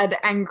it. Sad,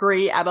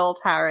 angry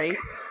adult Harry.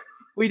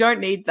 We don't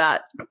need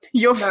that.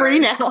 You're free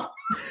now.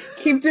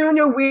 Keep doing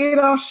your weird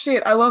ass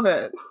shit. I love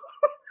it.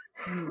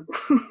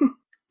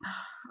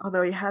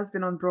 Although he has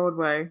been on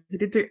Broadway. He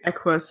did do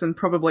Equus and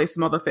probably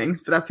some other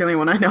things, but that's the only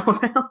one I know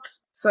about.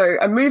 So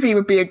a movie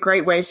would be a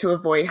great way to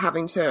avoid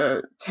having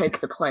to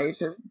take the play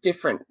to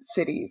different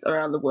cities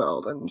around the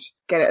world and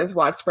get it as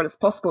widespread as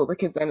possible,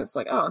 because then it's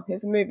like, oh,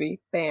 here's a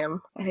movie.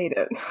 Bam. I hate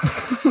it.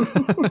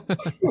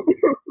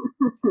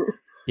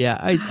 Yeah,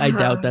 I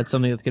doubt that's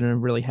something that's going to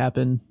really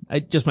happen.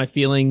 My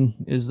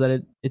feeling is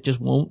that it just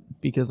won't,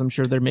 because I'm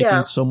sure they're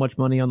making so much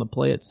money on the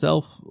play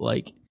itself.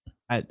 Like,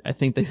 I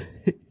think that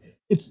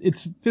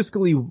it's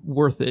fiscally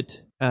worth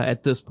it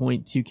at this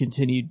point to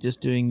continue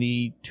just doing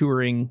the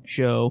touring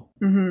show.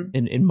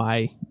 In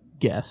my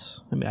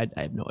guess, I mean,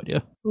 I have no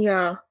idea.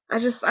 Yeah,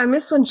 I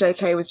miss when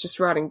JK was just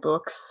writing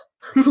books.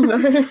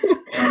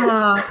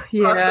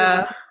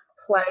 Yeah,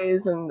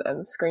 plays and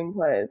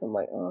screenplays. I'm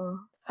like, oh.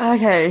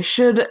 Okay,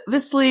 should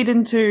this lead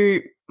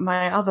into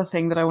my other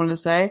thing that I wanted to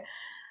say?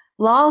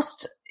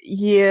 Last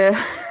year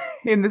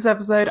in this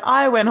episode,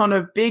 I went on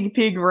a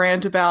big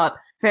rant about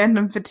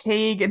fandom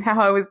fatigue and how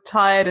I was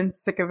tired and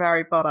sick of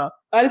Harry Potter.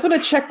 I just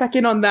want to check back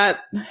in on that.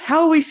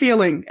 How are we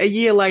feeling a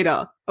year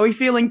later? Are we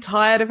feeling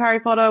tired of Harry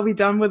Potter? Are we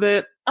done with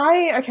it?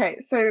 Okay,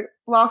 so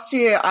last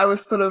year I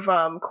was sort of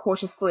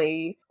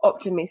cautiously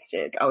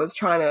optimistic. I was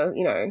trying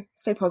to,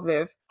 stay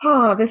positive.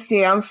 This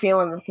year I'm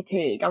feeling the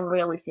fatigue. I'm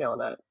really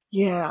feeling it.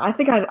 Yeah, I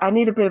think I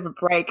need a bit of a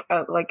break.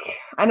 I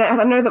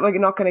know that we're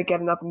not going to get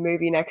another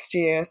movie next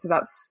year, so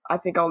I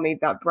think I'll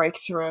need that break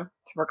to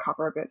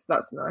recover a bit. So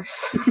that's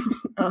nice.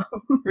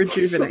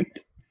 Rejuvenate.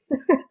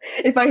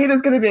 If I hear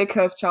there's going to be a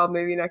Cursed Child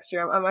movie next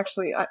year, I'm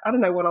actually I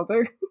don't know what I'll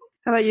do.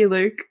 How about you,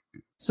 Luke?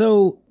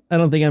 So I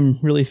don't think I'm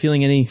really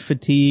feeling any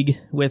fatigue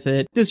with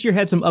it. This year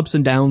had some ups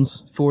and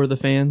downs for the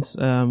fans,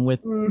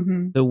 with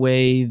the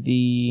way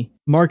the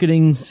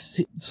marketing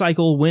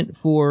cycle went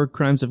for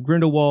Crimes of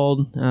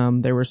Grindelwald.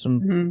 There were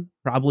some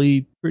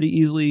probably pretty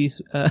easily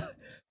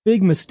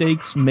big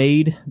mistakes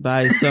made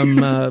by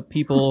some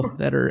people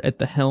that are at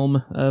the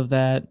helm of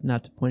that.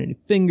 Not to point any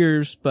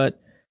fingers,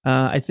 but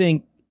I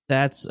think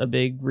that's a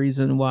big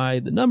reason why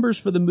the numbers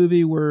for the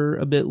movie were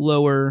a bit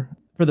lower.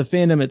 For the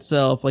fandom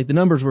itself, like the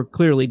numbers were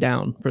clearly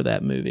down for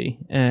that movie.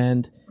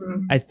 And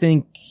I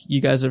think you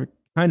guys are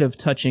kind of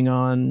touching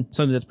on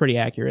something that's pretty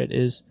accurate,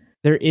 is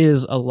there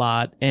is a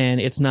lot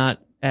and it's not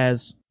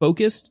as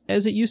focused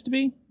as it used to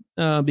be,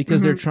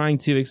 because they're trying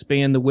to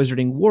expand the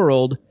Wizarding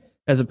world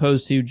as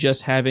opposed to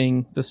just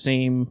having the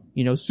same,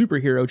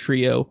 superhero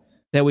trio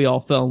that we all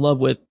fell in love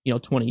with,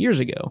 20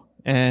 years ago.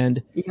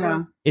 And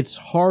it's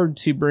hard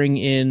to bring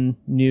in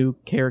new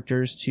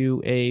characters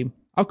to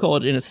I'll call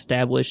it an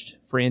established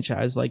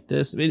franchise like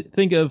this.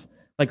 Think of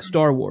like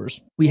Star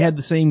Wars. We had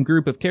the same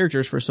group of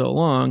characters for so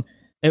long,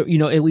 at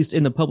least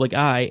in the public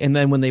eye. And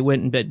then when they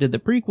went and did the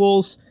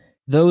prequels,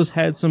 those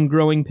had some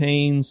growing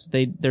pains.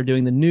 They're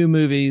doing the new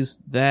movies.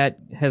 That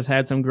has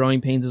had some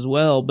growing pains as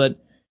well. But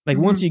like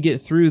once you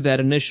get through that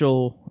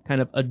initial kind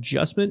of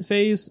adjustment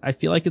phase, I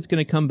feel like it's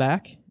going to come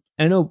back.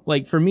 And I know,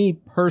 like for me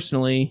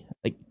personally,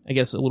 like I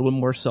guess a little bit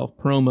more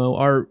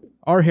self-promo,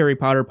 our Harry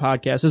Potter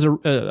podcast is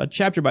a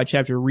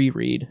chapter-by-chapter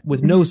reread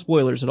with no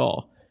spoilers at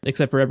all,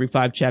 except for every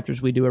 5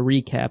 chapters we do a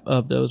recap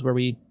of those where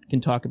we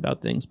can talk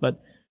about things. But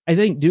I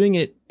think doing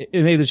it,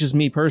 maybe it's just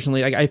me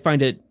personally, I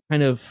find it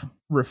kind of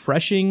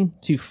refreshing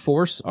to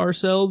force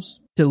ourselves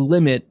to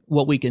limit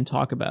what we can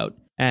talk about.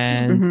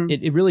 And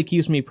it really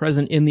keeps me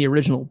present in the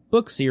original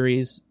book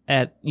series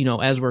as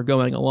we're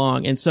going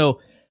along. And so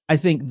I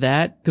think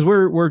that, because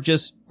we're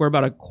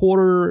about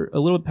a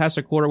little bit past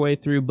a quarter way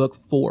through book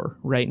 4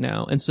 right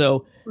now. And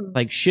so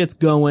like shit's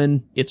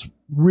going, it's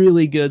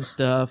really good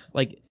stuff.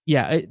 Like,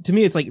 yeah, to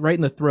me, it's like right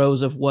in the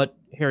throes of what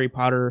Harry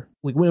Potter,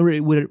 like when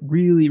it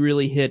really,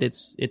 really hit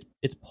its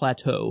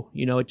plateau,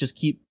 it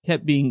just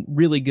kept being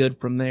really good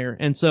from there.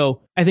 And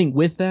so I think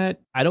with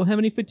that, I don't have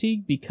any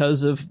fatigue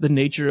because of the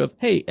nature of,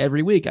 hey,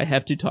 every week I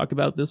have to talk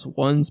about this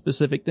one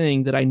specific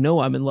thing that I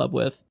know I'm in love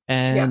with.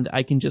 And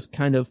I can just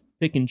kind of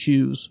pick and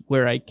choose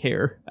where I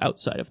care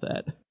outside of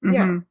that.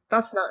 Yeah,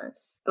 that's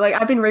nice. Like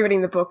I've been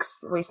rereading the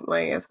books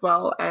recently as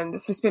well, and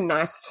it's just been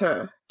nice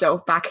to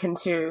delve back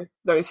into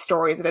those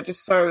stories that are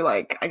just so,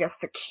 like, I guess,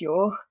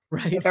 secure.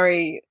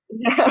 Right.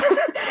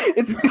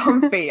 It's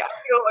comfy. I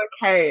feel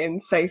okay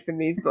and safe in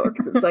these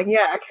books. It's like,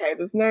 yeah, okay,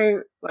 there's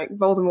no, like,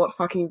 Voldemort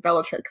fucking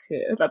Bellatrix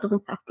here. That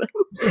doesn't happen.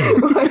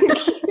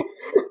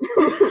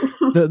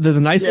 The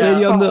nice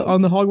lady on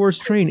the Hogwarts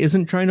train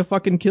isn't trying to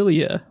fucking kill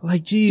you.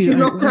 Like, geez. She's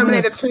not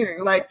Terminator 2.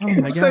 Like,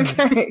 it's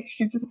okay.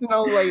 She's just an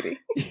old lady.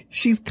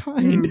 She's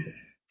kind.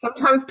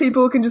 Sometimes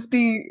people can just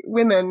be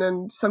women,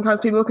 and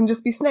sometimes people can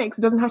just be snakes.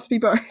 It doesn't have to be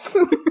both.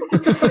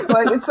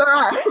 Like, it's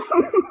alright.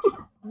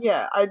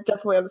 Yeah, I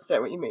definitely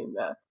understand what you mean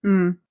there.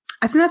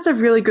 I think that's a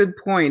really good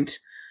point.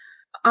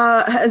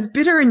 As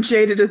bitter and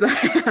jaded as I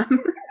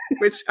am,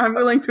 which I'm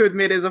willing to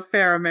admit is a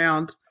fair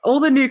amount, all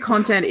the new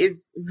content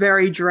is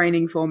very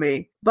draining for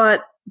me.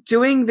 But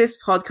doing this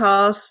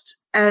podcast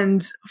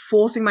and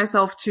forcing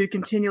myself to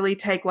continually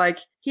take, like,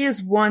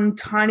 here's one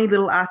tiny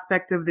little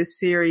aspect of this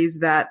series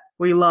that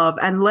we love,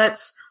 and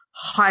let's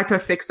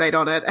hyper-fixate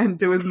on it and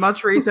do as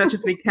much research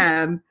as we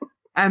can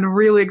and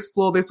really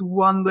explore this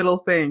one little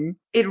thing.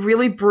 It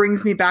really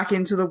brings me back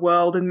into the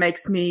world and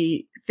makes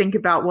me think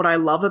about what I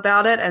love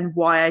about it and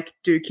why I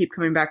do keep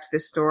coming back to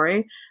this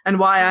story and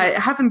why I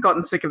haven't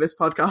gotten sick of this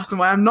podcast and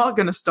why I'm not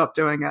going to stop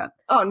doing it.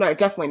 Oh, no,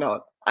 definitely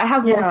not. I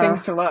have more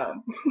things to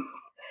learn.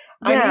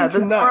 There's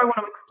more I want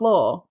to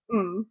explore.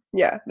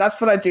 Yeah,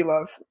 that's what I do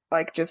love.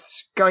 Like,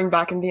 just going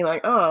back and being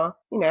like, oh,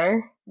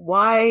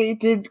 why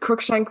did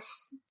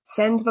Crookshanks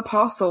send the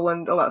parcel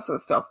and all that sort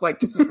of stuff? Like,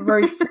 just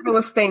very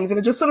frivolous things. And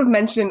it just sort of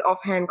mentioned an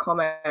offhand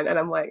comment. And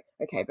I'm like,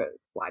 okay, but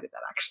why did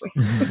that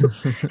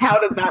actually? How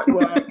did that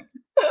work?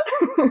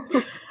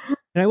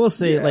 And I will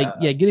say,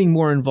 getting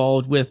more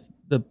involved with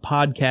the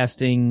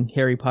podcasting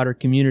Harry Potter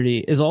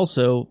community has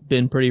also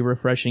been pretty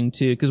refreshing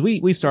too. Cause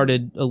we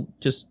started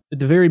just at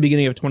the very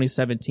beginning of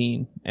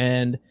 2017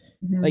 and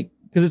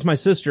cause it's my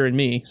sister and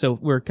me. So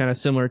we're kind of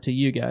similar to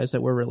you guys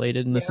that we're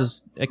related. And this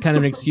is a kind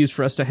of an excuse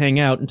for us to hang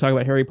out and talk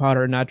about Harry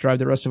Potter and not drive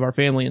the rest of our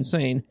family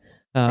insane.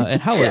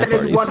 at holiday That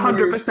is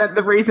parties. 100%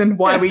 the reason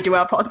why we do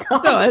our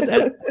podcast.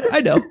 No,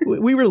 I know.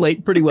 We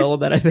relate pretty well on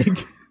that, I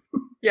think.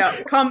 Yeah,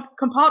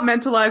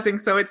 compartmentalizing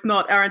so it's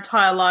not our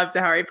entire lives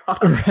are Harry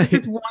Potter. Right. It's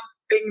just one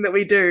thing that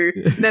we do.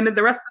 And then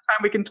the rest of the time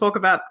we can talk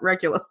about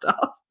regular stuff.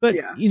 But,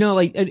 yeah.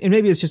 like, and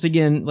maybe it's just,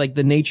 again, like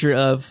the nature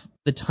of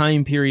the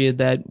time period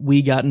that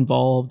we got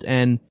involved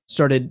and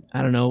started,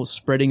 I don't know,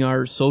 spreading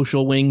our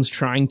social wings,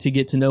 trying to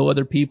get to know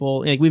other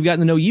people. Like, we've gotten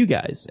to know you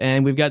guys,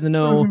 and we've gotten to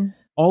know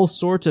all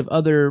sorts of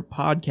other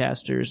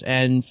podcasters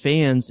and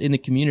fans in the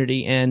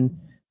community. And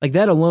like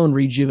that alone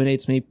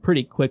rejuvenates me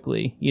pretty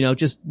quickly.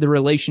 Just the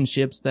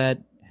relationships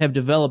that have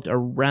developed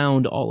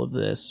around all of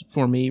this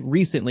for me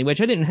recently,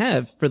 which I didn't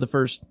have for the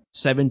first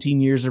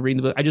 17 years of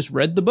reading the book. I just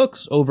read the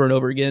books over and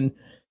over again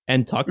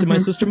and talked to my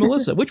sister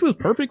Melissa, which was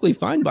perfectly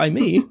fine by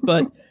me.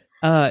 But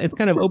it's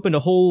kind of opened a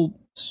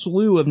whole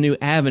slew of new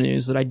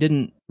avenues that I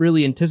didn't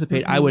really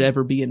anticipate I would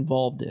ever be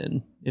involved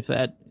in, if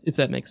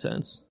that makes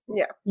sense.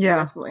 Yeah,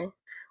 definitely.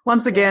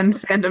 Once again,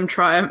 fandom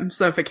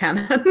triumphs over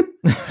canon.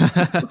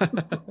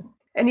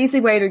 An easy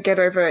way to get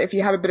over it, if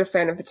you have a bit of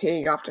fandom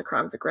fatigue after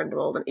Crimes of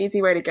Grindelwald, an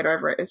easy way to get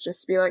over it is just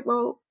to be like,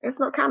 well,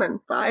 it's not canon.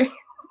 Bye.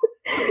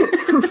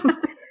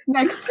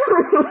 Next.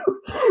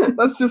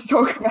 Let's just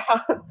talk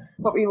about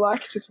what we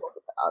like to talk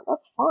about.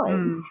 That's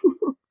fine.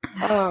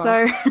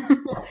 So,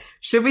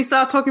 should we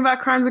start talking about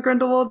Crimes of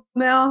Grindelwald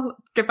now?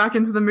 Get back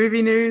into the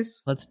movie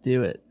news? Let's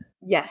do it.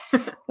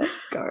 Yes. Let's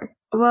go.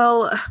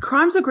 Well,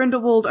 Crimes of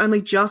Grindelwald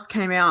only just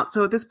came out,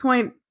 so at this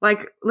point,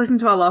 listen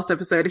to our last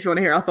episode if you want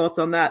to hear our thoughts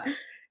on that.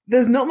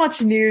 There's not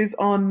much news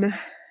on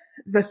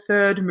the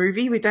third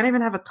movie. We don't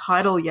even have a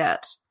title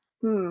yet.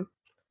 What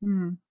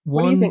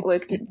do you think,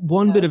 Luke?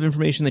 One bit of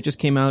information that just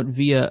came out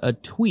via a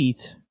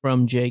tweet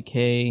from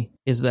JK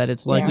is that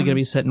it's likely going to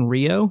be set in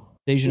Rio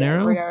de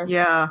Janeiro. Rio.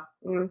 Yeah.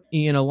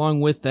 And along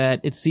with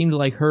that, it seemed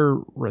like her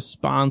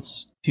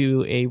response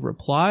to a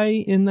reply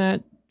in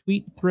that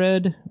tweet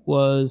thread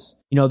was,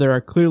 there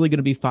are clearly going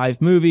to be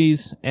 5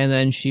 movies, and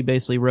then she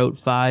basically wrote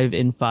 5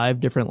 in 5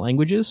 different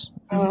languages.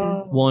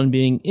 One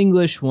being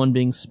English, one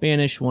being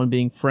Spanish, one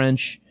being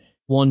French,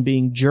 one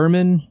being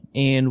German,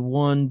 and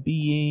one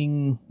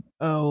being,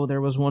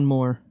 there was one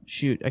more.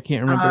 Shoot, I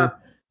can't remember.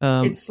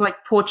 It's like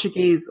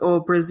Portuguese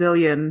or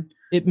Brazilian.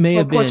 It may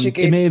have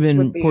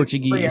been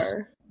Portuguese. Rio.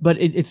 But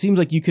it seems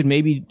like you could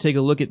maybe take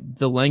a look at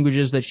the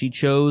languages that she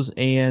chose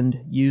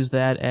and use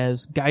that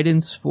as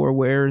guidance for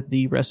where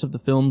the rest of the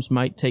films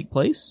might take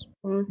place.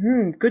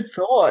 Good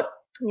thought.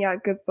 Yeah,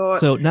 good thought.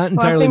 So not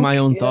entirely my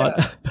own thought,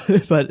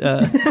 but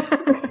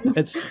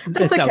it's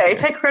okay.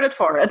 Take credit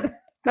for it.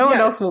 No one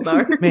else will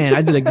know. Man,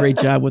 I did a great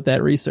job with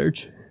that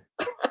research.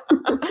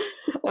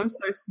 I'm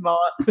so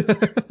smart.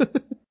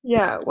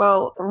 Yeah,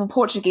 well,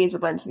 Portuguese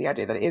would lend to the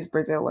idea that it is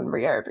Brazil and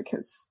Rio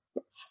because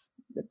it's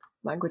the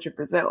language of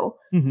Brazil.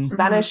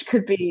 Spanish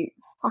could be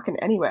fucking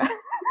anywhere.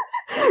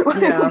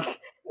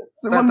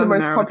 It's one of the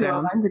most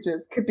popular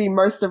languages. Could be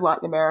most of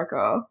Latin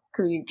America.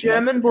 Could be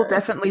German Mexico. will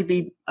definitely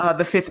be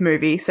the 5th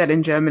movie set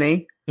in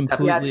Germany. That's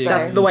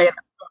the way it's going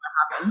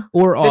to happen.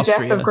 Or The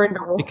Austria. Death of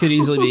Grindelwald. It could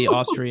easily be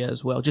Austria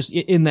as well, just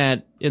in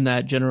that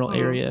general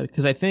area.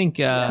 Because I think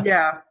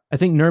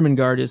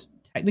Nurmengard is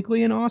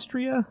technically in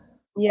Austria.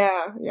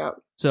 Yeah.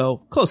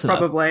 So close enough.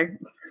 Probably.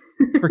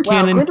 For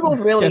canon,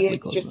 Grindelwald really definitely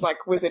is close just enough.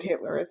 like Wizard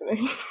Hitler, isn't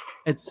he?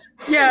 It's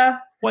Yeah.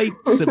 quite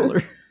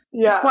similar.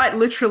 Yeah. Quite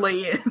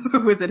literally is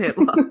Wizard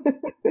Hitler.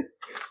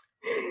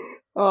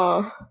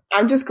 Oh,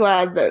 I'm just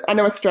glad that I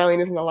know Australian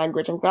isn't a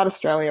language. I'm glad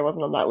Australia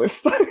wasn't on that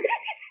list.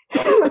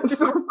 It's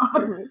so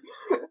funny.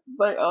 It's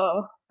like,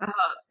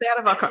 Stay out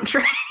of our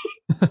country.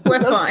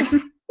 We're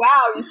fine.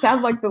 wow, you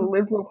sound like the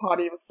Liberal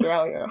Party of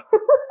Australia.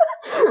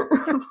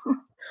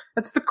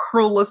 That's the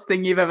cruelest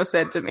thing you've ever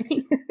said to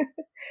me.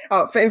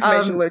 Oh, for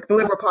information, Luke, the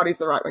Liberal Party is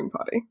the right-wing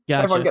party.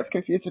 Gotcha. Everyone gets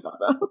confused about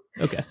that.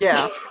 Okay.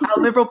 Yeah.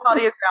 Our Liberal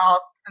Party is our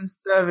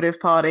Conservative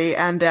Party,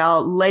 and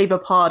our Labour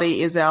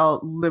Party is our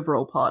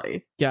Liberal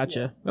Party.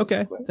 Gotcha.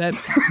 Okay. That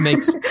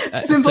makes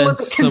Simple as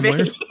sense it can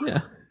somewhere. be.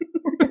 Yeah.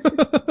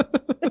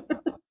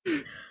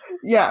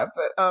 Yeah,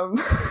 but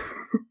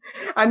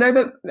I know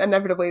that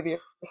inevitably the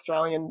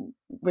Australian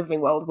Wizarding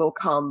World will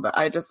come, but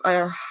I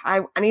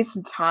need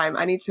some time.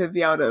 I need to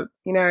be able to,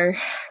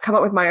 come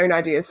up with my own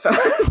ideas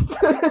first.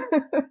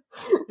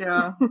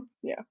 Yeah.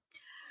 Yeah.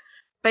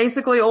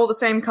 Basically, all the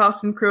same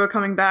cast and crew are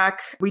coming back.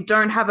 We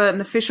don't have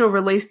an official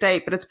release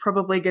date, but it's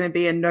probably going to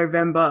be in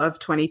November of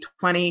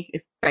 2020,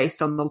 if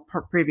based on the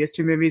previous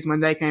 2 movies when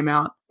they came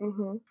out.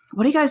 Mm-hmm.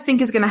 What do you guys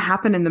think is going to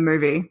happen in the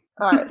movie?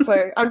 Alright,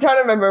 so I'm trying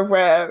to remember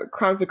where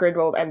Crimes of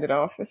Grindelwald ended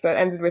off. So it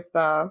ended with,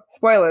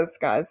 spoilers,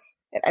 guys.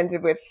 It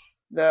ended with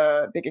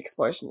the big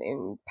explosion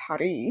in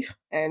Paris,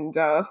 and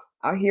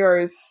our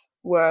heroes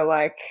were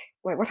like,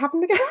 wait, what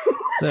happened again?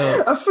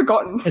 So I've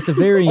forgotten. at the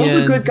very All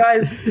end, the good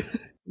guys,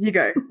 you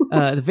go.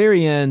 at the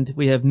very end,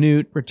 we have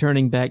Newt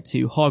returning back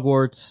to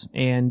Hogwarts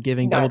and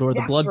giving Dumbledore the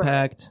that's Blood right.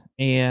 Pact,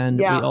 and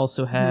Yeah. we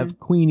also have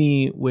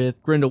Queenie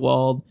with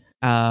Grindelwald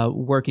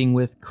working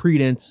with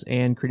Credence,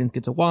 and Credence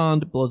gets a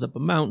wand, blows up a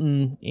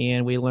mountain,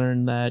 and we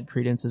learn that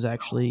Credence is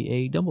actually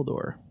a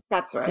Dumbledore.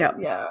 That's right. Yep.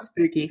 Yeah.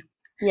 Spooky.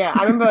 Yeah,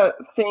 I remember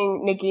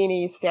seeing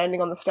Nagini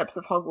standing on the steps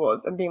of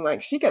Hogwarts and being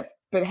like, she gets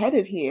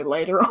beheaded here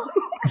later on.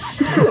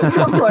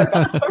 I'm like,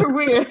 that's so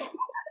weird.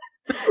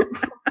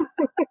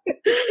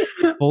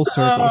 Full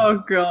circle.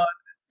 Oh, God.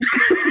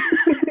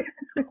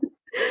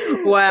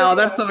 Wow,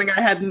 that's something I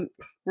hadn't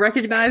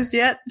recognized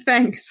yet.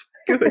 Thanks.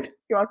 Good.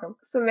 You're welcome.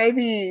 So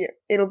maybe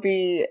it'll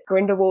be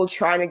Grindelwald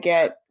trying to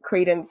get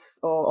Credence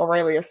or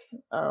Aurelius,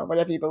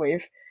 whatever you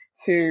believe,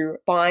 to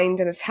bind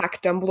and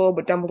attack Dumbledore,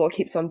 but Dumbledore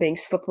keeps on being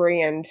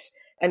slippery and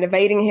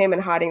evading him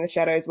and hiding in the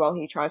shadows while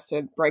he tries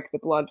to break the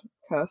blood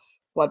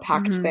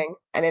pact thing.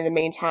 And in the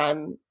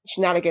meantime,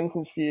 shenanigans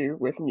ensue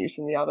with Newt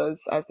and the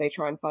others as they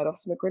try and fight off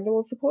some of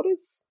Grindelwald's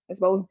supporters, as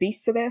well as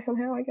beasts are there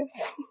somehow, I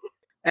guess.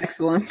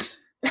 Excellent.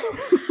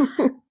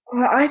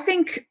 Well, I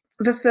think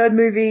the third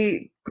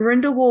movie,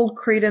 Grindelwald,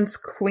 Credence,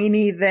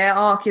 Queenie, their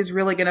arc is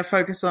really going to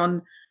focus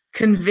on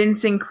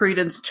convincing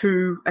Credence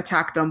to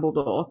attack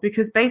Dumbledore,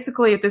 because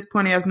basically at this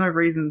point he has no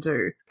reason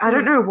to. I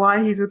don't know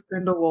why he's with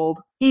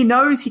Grindelwald. He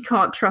knows he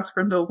can't trust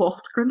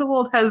Grindelwald.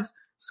 Grindelwald has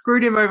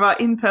screwed him over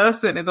in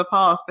person in the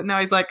past, but now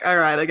he's like,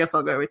 alright, I guess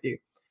I'll go with you.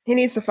 He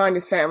needs to find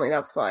his family,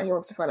 that's why. He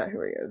wants to find out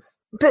who he is.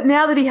 But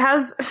now that he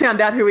has found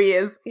out who he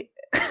is,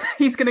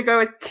 he's going to go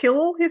and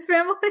kill his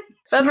family?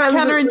 That's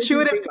counterintuitive to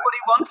what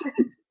he wanted.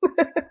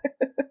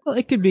 Well,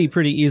 it could be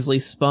pretty easily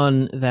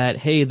spun that,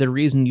 hey, the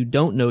reason you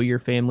don't know your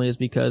family is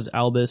because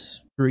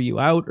Albus threw you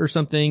out or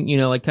something, you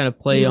know, like kind of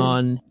play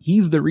on,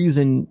 he's the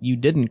reason you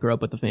didn't grow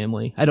up with the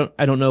family. I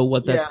don't know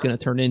what that's going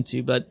to turn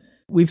into, but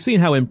we've seen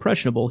how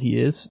impressionable he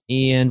is,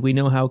 and we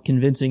know how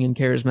convincing and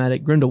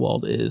charismatic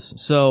Grindelwald is.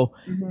 So,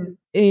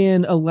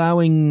 and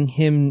allowing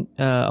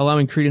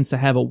Credence to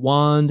have a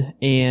wand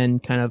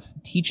and kind of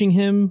teaching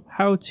him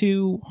how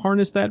to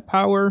harness that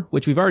power,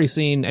 which we've already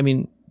seen. I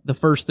mean, the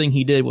first thing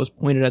he did was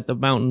pointed at the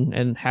mountain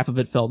and half of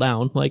it fell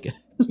down. Like,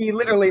 he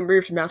literally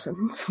moved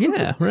mountains.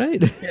 Yeah,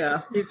 right.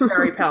 Yeah, he's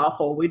very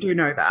powerful. We do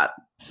know that.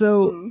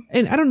 So,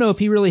 and I don't know if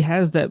he really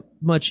has that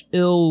much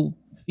ill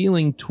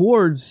feeling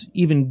towards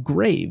even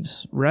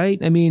Graves, right?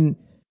 I mean,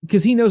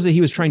 because he knows that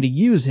he was trying to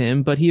use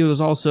him, but he was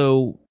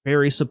also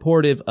very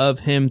supportive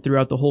of him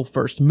throughout the whole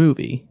first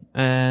movie.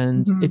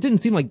 And it didn't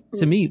seem like,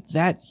 to me,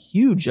 that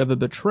huge of a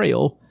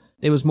betrayal.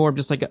 It was more of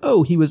just like,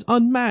 oh, he was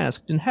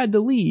unmasked and had to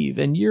leave,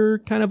 and you're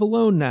kind of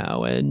alone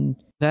now. And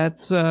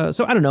that's, so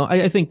I don't know.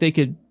 I think they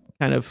could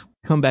kind of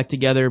come back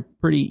together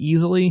pretty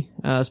easily,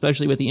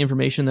 especially with the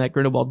information that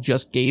Grindelwald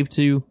just gave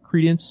to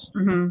Credence.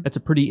 That's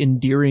a pretty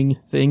endearing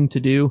thing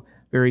to do,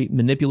 very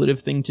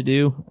manipulative thing to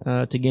do,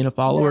 to gain a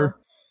follower.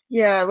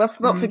 Yeah, let's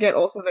not forget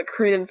also that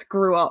Credence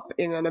grew up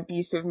in an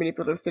abusive,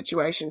 manipulative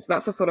situation, so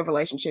that's the sort of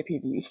relationship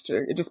he's used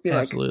to. It'd just be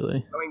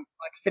Absolutely.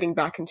 fitting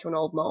back into an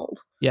old mold.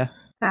 Yeah.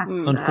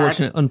 That's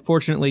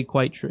unfortunately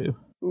quite true.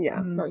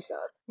 Yeah, very sad.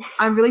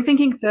 I'm really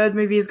thinking third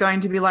movie is going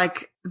to be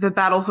like the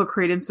battle for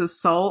Credence's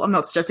soul. I'm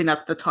not suggesting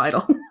that's the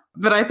title,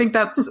 but I think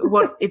that's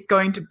what it's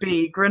going to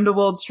be.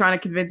 Grindelwald's trying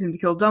to convince him to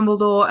kill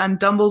Dumbledore, and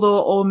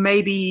Dumbledore, or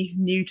maybe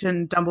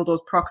Newton,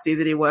 Dumbledore's proxies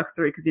that he works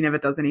through because he never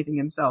does anything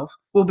himself,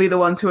 will be the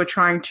ones who are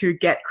trying to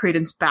get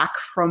Credence back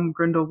from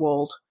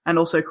Grindelwald, and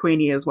also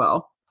Queenie as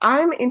well.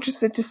 I'm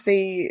interested to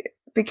see,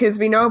 because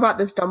we know about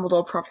this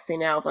Dumbledore prophecy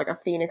now of like a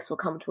phoenix will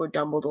come to a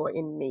Dumbledore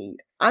in need.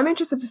 I'm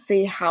interested to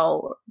see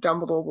how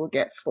Dumbledore will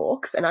get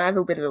Fawkes, and I have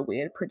a bit of a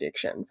weird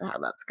prediction for how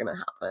that's going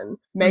to happen.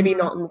 Maybe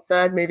not in the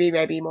third movie,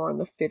 maybe more in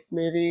the fifth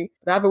movie.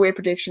 But I have a weird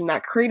prediction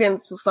that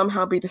Credence will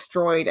somehow be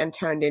destroyed and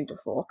turned into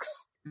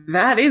Fawkes.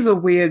 That is a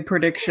weird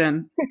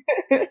prediction.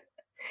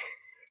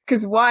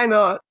 Because why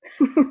not?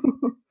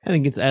 I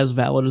think it's as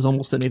valid as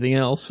almost anything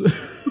else.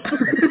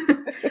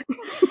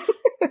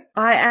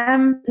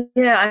 I'm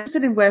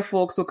interested in where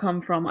Fawkes will come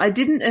from. I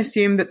didn't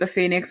assume that the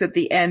phoenix at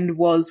the end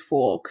was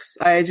Fawkes.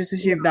 I just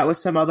assumed that was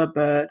some other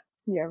bird.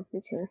 Yeah, me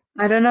too.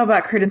 I don't know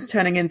about Credence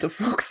turning into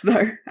Fawkes,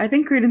 though. I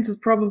think Credence is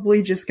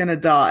probably just gonna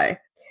die.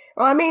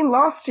 Well, I mean,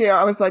 last year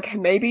I was like,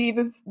 maybe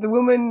the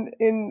woman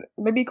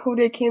maybe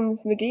Claudia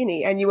Kim's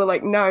Nagini, and you were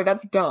like, no,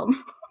 that's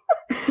dumb.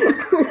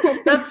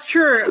 That's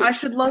true. I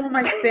should lower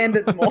my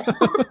standards more.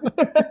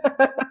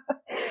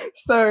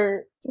 So,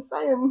 just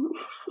saying.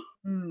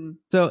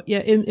 So, yeah,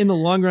 in the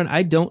long run,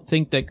 I don't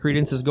think that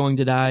Credence is going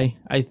to die.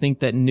 I think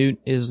that Newt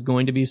is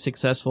going to be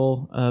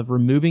successful of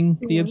removing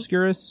the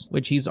Obscurus,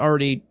 which he's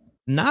already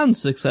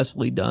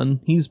non-successfully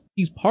done. He's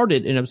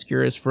parted an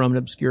Obscurus from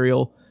an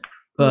Obscurial,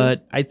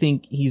 but I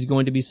think he's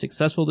going to be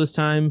successful this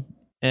time.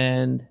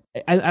 And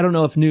I don't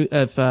know if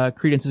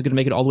Credence is going to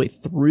make it all the way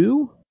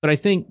through, but I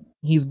think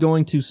he's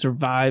going to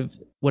survive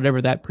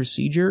whatever that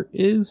procedure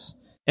is,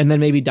 and then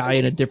maybe die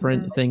in a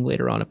different thing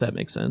later on, if that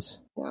makes sense.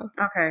 Yeah.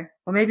 Okay.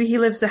 Or maybe he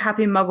lives a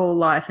happy muggle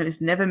life and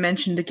is never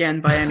mentioned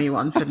again by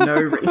anyone for no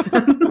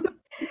reason.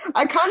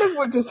 I kind of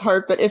would just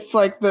hope that if,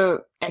 like, the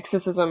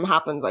exorcism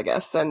happens, I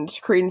guess, and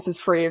Credence is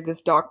free of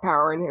this dark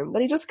power in him,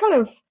 that he just kind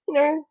of,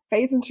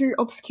 fades into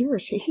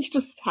obscurity. He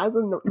just has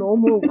a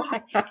normal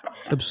life.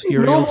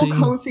 Obscurity. Normal,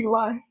 comfy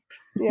life.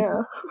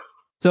 Yeah.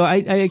 So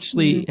I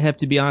actually have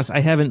to be honest, I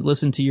haven't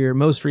listened to your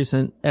most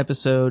recent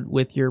episode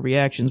with your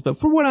reactions, but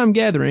from what I'm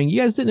gathering,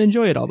 you guys didn't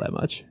enjoy it all that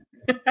much.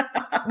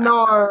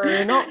 No,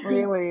 not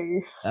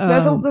really.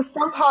 There's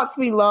some parts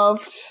we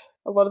loved,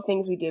 a lot of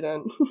things we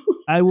didn't.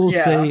 I will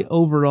say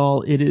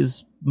overall, it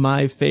is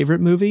my favorite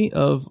movie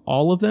of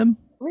all of them.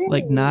 Really?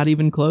 Like, not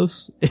even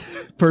close,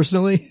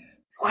 personally.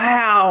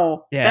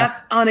 Wow. Yeah.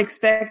 That's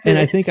unexpected. And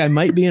I think I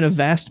might be in a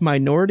vast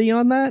minority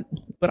on that,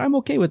 but I'm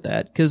okay with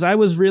that because I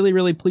was really,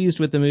 really pleased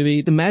with the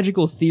movie. The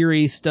magical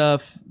theory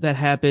stuff that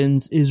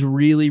happens is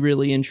really,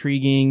 really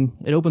intriguing.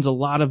 It opens a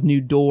lot of new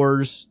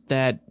doors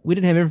that we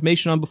didn't have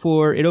information on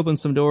before. It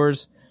opens some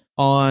doors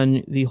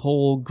on the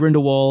whole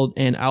Grindelwald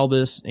and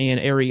Albus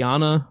and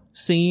Ariana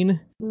scene,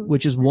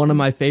 which is one of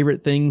my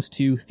favorite things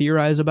to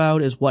theorize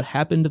about, is what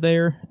happened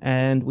there.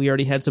 And we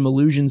already had some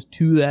allusions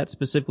to that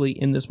specifically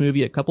in this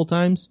movie a couple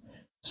times.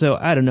 So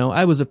I don't know.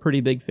 I was a pretty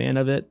big fan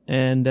of it,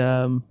 and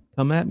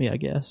come at me, I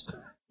guess.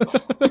 No,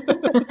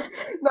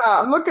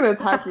 I'm not going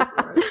to attack you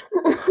for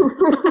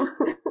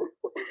it.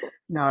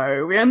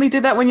 No, we only do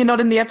that when you're not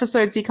in the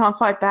episodes. You can't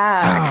fight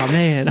back. Oh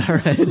man, all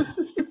right.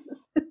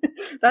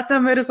 That's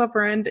our modus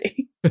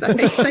operandi. Is that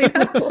how you say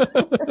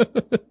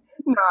that?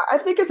 No, I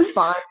think it's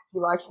fine if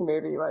you liked the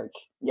movie. Like,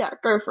 yeah,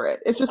 go for it.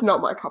 It's just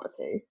not my cup of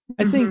tea.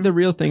 I think the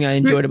real thing I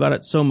enjoyed about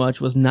it so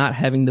much was not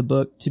having the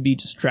book to be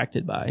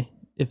distracted by.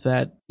 If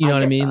that, you know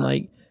what I mean? That.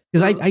 Like,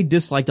 because I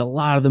disliked a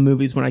lot of the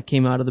movies when I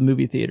came out of the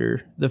movie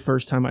theater the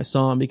first time I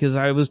saw them because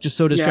I was just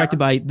so distracted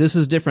by, this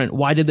is different.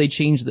 Why did they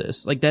change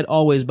this? Like, that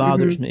always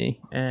bothers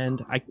me.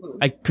 And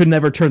I could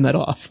never turn that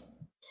off.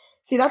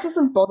 See, that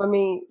doesn't bother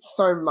me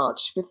so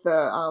much with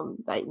the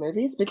 8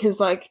 movies because,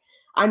 like,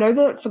 I know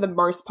that for the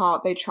most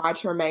part they try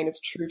to remain as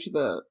true to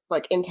the,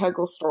 like,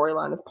 integral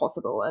storyline as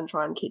possible and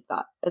try and keep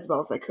that as well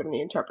as they could in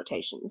the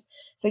interpretations.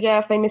 So yeah,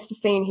 if they missed a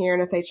scene here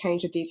and if they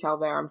change a detail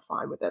there, I'm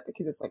fine with it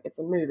because it's like, it's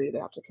a movie. They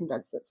have to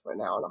condense it to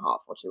an hour and a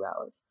half or 2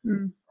 hours. So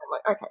I'm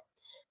like, okay.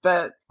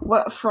 But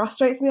what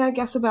frustrates me, I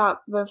guess,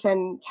 about the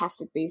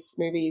Fantastic Beasts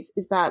movies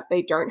is that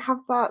they don't have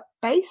that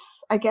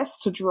base, I guess,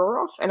 to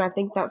draw off. And I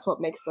think that's what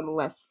makes them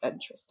less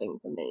interesting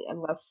for me and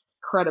less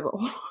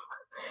credible.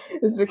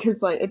 Is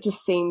because, like, it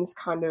just seems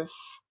kind of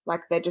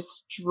like they're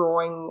just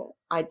drawing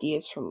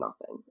ideas from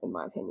nothing, in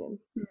my opinion.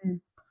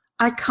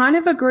 I kind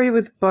of agree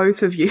with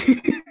both of you.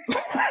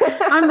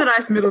 I'm the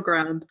nice middle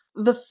ground.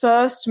 The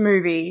first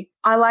movie,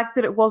 I liked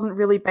that it wasn't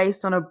really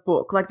based on a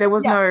book. Like, there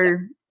was no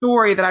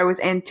story that I was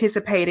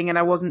anticipating and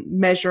I wasn't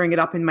measuring it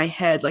up in my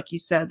head, like you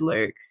said,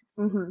 Luke.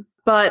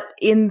 But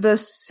in the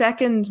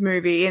second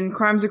movie, in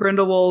Crimes of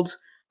Grindelwald,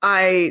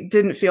 I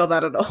didn't feel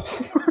that at all.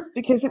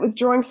 Because it was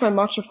drawing so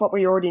much of what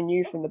we already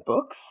knew from the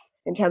books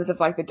in terms of,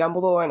 like, the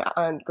Dumbledore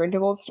and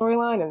Grindelwald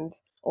storyline and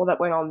all that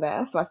went on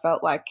there. So I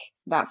felt like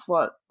that's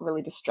what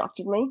really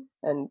distracted me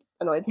and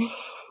annoyed me.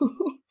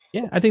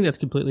 Yeah, I think that's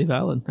completely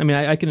valid. I mean,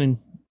 I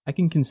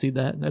can concede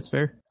that. That's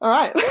fair. All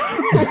right.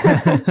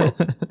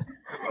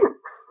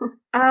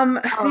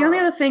 The only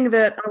other thing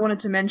that I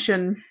wanted to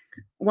mention,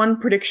 one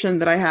prediction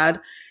that I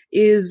had,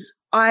 is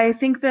I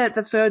think that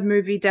the third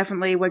movie,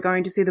 definitely we're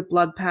going to see the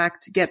Blood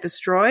Pact get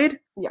destroyed.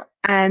 Yeah.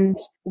 And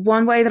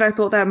one way that I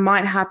thought that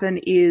might happen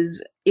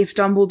is if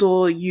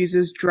Dumbledore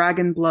uses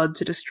dragon blood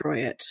to destroy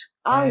it.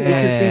 Oh,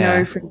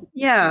 yeah. Because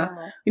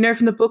we know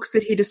from the books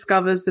that he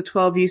discovers the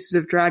 12 uses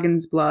of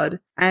dragon's blood.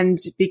 And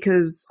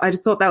because I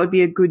just thought that would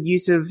be a good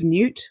use of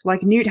Newt.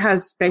 Like, Newt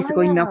has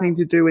basically nothing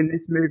to do in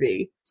this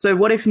movie. So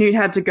what if Newt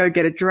had to go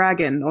get a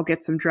dragon or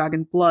get some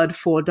dragon blood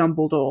for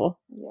Dumbledore?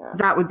 Yeah.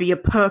 That would be a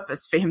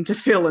purpose for him to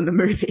fill in the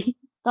movie.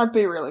 That'd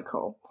be really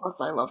cool. Plus,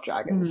 I love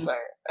dragons, so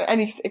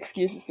any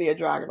excuse to see a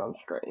dragon on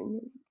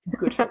screen is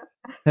good for me.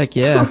 Heck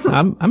yeah.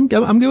 I'm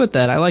good with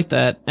that. I like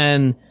that.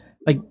 And,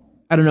 like,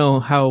 I don't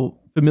know how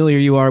familiar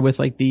you are with,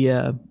 like,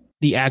 the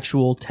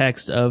actual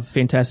text of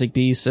Fantastic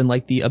Beasts and,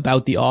 like,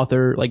 about the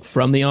author, like,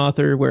 from the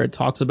author, where it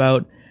talks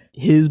about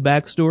his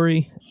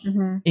backstory.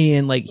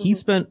 And, like, he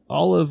spent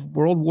all of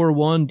World War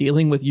I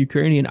dealing with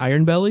Ukrainian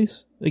iron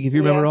bellies. Like, if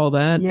you remember all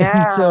that.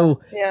 Yeah. And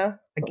so,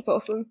 that's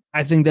awesome.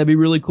 I think that'd be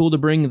really cool to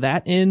bring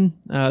that in.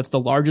 It's the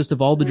largest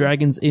of all the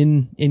dragons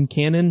in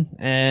canon,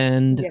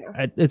 and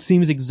it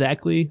seems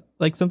exactly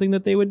like something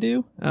that they would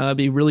do. It'd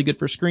be really good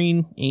for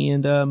screen,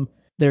 and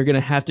they're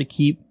gonna have to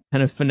keep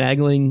kind of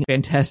finagling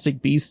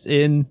Fantastic Beasts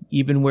in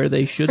even where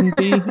they shouldn't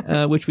be,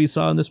 which we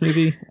saw in this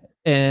movie,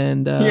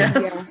 and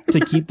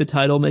to keep the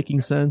title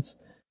making sense.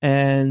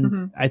 And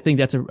I think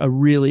that's a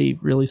really,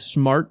 really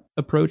smart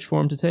approach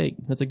for them to take.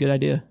 That's a good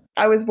idea.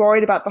 I was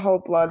worried about the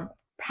whole blood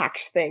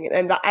pact thing,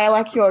 and I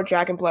like your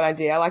dragon blood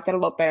idea. I like that a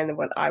lot better than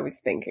what I was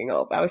thinking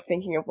of. I was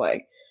thinking of,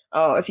 like,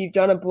 oh, if you've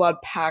done a blood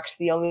pact,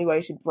 the only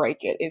way to break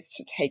it is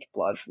to take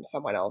blood from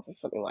someone else or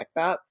something like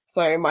that.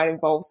 So it might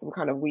involve some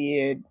kind of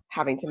weird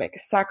having to make a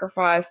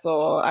sacrifice,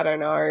 or I don't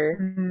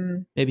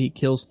know. Maybe he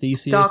kills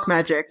Theseus. Dark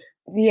magic.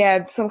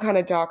 Yeah, some kind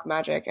of dark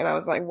magic, and I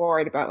was like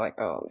worried about like,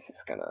 oh,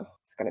 it's gonna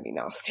be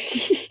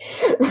nasty.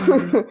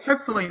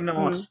 Hopefully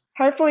not.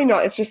 Hopefully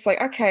not. It's just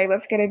like, okay,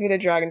 let's get a bit of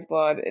dragon's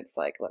blood. It's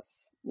like,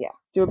 let's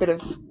do a bit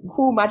of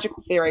cool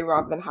magical theory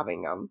rather than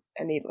having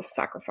a needless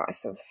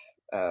sacrifice of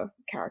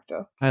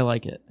character. I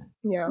like it.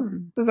 Yeah.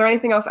 Is there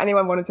anything else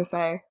anyone wanted to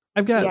say?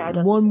 I've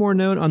got one more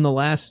note on the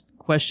last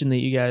question that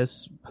you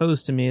guys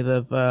posed to me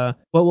of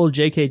what will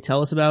JK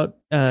tell us about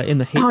in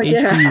the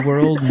HD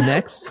world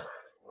next?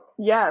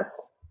 Yes.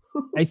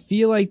 I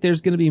feel like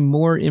there's going to be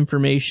more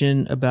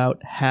information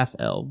about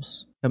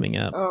half-elves coming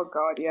up. Oh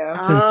god, yeah.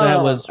 Since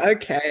that was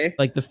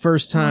like the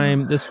first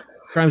time this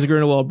Crimes of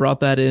Grindelwald brought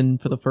that in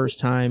for the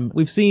first time.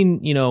 We've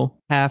seen,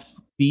 half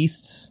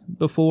beasts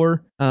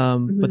before,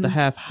 but the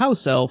half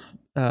house elf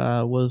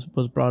was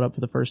brought up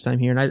for the first time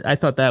here, and I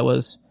thought that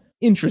was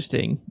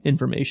interesting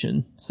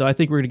information. So I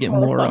think we're going to get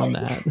more on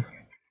that.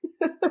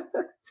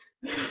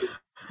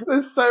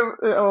 There's so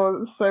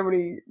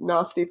many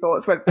nasty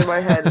thoughts went through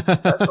my head.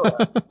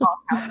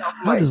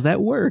 How does that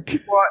work?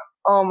 What?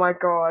 Oh my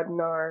god,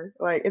 no.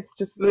 Like, it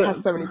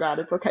has so many bad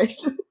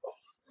implications.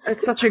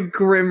 It's such a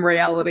grim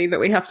reality that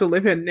we have to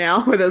live in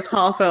now with us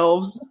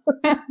half-elves.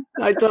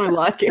 I don't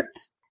like it.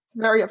 It's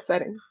very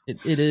upsetting.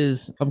 It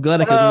is. I'm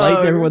glad I could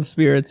lighten everyone's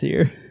spirits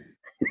here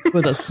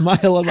with a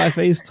smile on my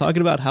face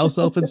talking about house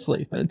elf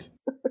enslavement.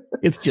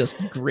 It's just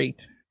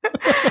great.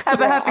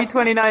 Have a happy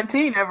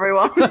 2019,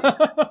 everyone.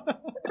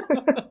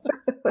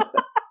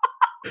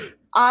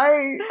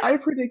 I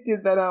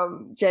predicted that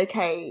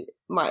JK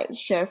might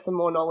share some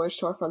more knowledge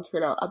to us on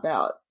Twitter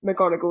about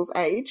McGonagall's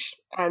age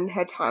and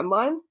her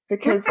timeline,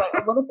 because like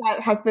a lot of that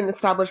has been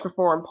established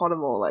before on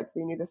Pottermore. Like,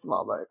 we knew this a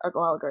while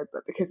ago,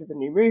 but because of the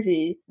new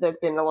movie, there's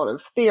been a lot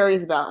of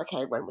theories about,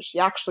 okay, when was she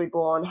actually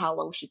born, how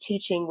long was she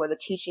teaching, whether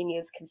teaching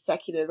is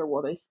consecutive or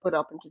will they split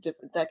up into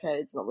different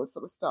decades and all this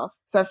sort of stuff.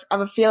 So I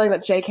have a feeling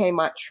that JK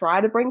might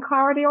try to bring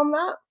clarity on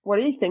that. What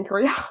do you think,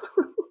 Ria?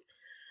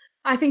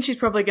 I think she's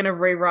probably going to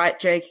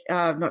rewrite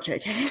not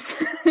JK's.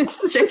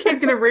 JK's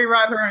going to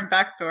rewrite her own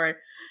backstory.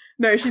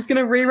 No, she's going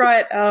to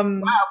rewrite,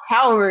 wow,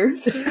 power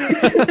move.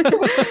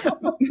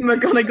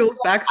 McGonagall's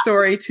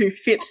backstory to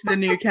fit the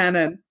new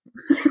canon.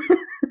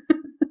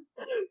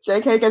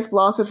 JK gets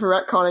blasted for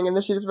retconning, and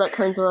then she just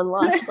retcons her own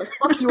life. She's like,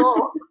 fuck you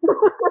all.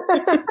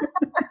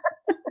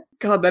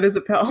 God, that is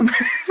a power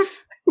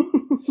move.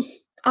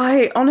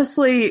 I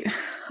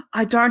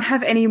don't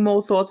have any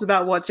more thoughts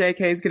about what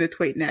JK is going to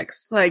tweet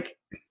next. Like,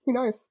 who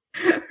knows?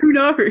 Who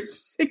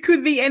knows? It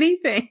could be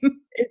anything.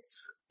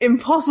 It's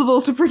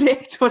impossible to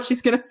predict what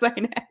she's going to say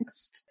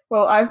next.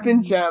 Well, I've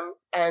been Jem,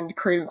 and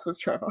Credence was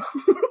Trevor.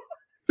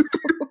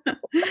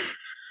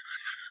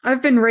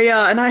 I've been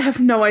Ria, and I have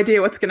no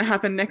idea what's going to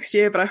happen next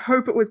year, but I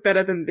hope it was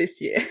better than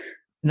this year.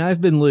 And I've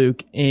been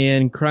Luke,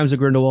 and Crimes of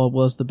Grindelwald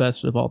was the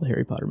best of all the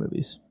Harry Potter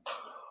movies.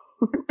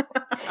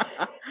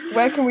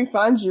 Where can we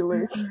find you,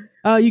 Luke?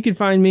 You can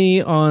find me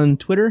on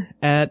Twitter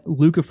at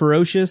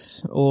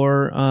LucaFerocious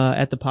or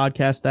at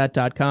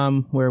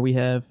thepodcastthat.com, where we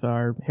have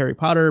our Harry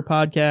Potter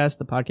podcast,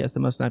 the podcast that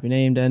must not be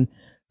named, and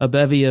a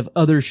bevy of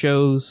other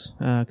shows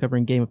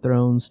covering Game of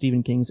Thrones,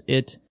 Stephen King's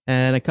It,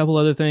 and a couple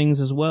other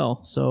things as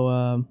well.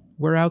 So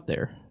we're out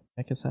there.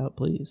 Check us out,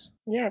 please.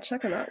 Yeah,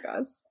 check them out,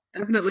 guys.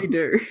 Definitely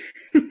do.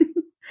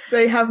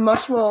 They have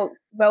much more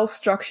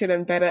well-structured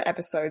and better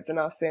episodes than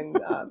us in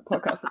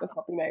podcast that must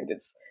not be named.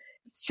 It's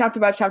chapter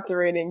by chapter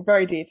reading,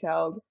 very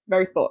detailed,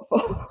 very thoughtful.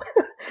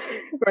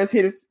 Whereas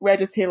we're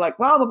just here like,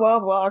 blah, blah, blah,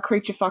 blah,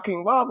 creature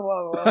fucking, blah,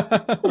 blah, blah.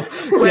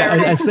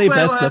 Yeah, I saved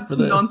that stuff for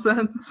this.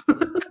 Nonsense.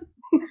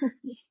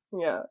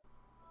 Yeah.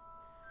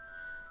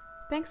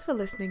 Thanks for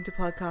listening to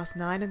podcast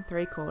 9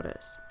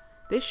 3/4.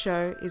 This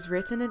show is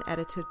written and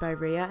edited by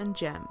Ria and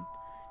Jem.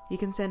 You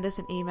can send us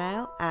an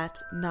email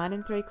at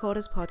 9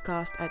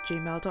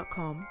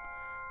 3/4podcast@gmail.com,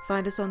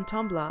 find us on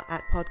Tumblr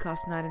at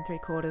podcast9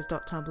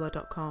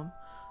 3/4.tumblr.com,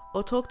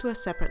 or talk to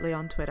us separately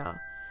on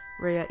Twitter.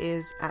 Ria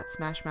is at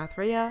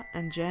SmashMouthRia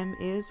and Jem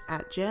is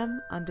at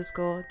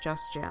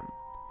Jem_JustJem.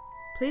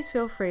 Please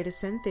feel free to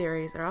send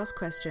theories or ask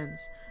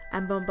questions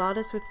and bombard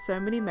us with so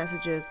many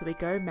messages that we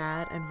go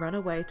mad and run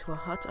away to a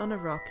hut on a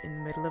rock in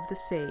the middle of the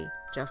sea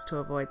just to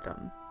avoid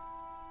them.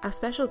 Our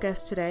special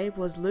guest today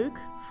was Luke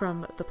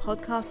from the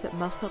podcast that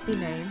must not be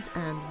named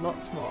and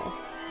lots more.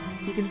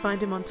 You can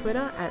find him on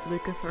Twitter at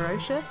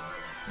LucaFerocious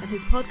and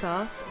his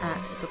podcast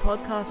at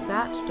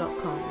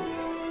thepodcastthat.com.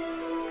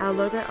 Our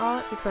logo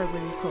art is by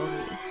Winged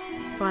Corgi.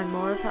 Find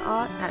more of her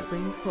art at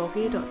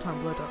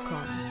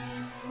wingedcorgi.tumblr.com.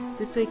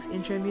 This week's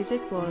intro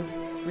music was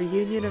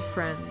Reunion of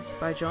Friends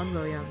by John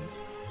Williams,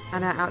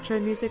 and our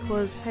outro music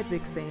was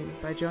Hedwig's Theme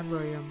by John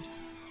Williams.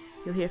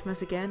 You'll hear from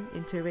us again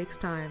in 2 weeks'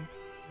 time.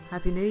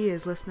 Happy New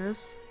Year's,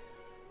 listeners.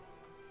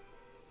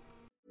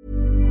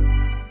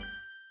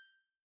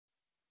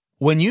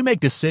 When you make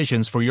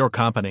decisions for your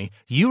company,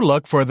 you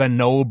look for the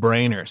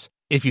no-brainers.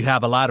 If you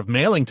have a lot of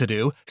mailing to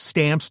do,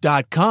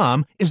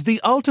 Stamps.com is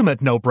the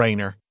ultimate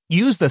no-brainer.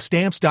 Use the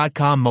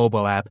Stamps.com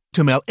mobile app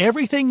to mail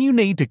everything you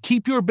need to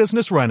keep your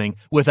business running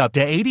with up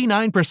to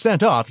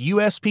 89% off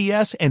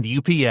USPS and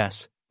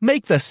UPS.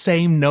 Make the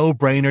same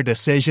no-brainer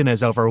decision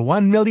as over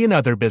 1 million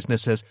other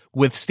businesses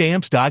with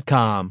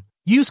Stamps.com.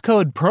 Use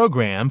code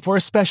PROGRAM for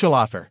a special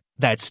offer.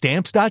 That's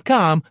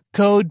Stamps.com,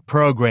 code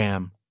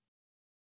PROGRAM.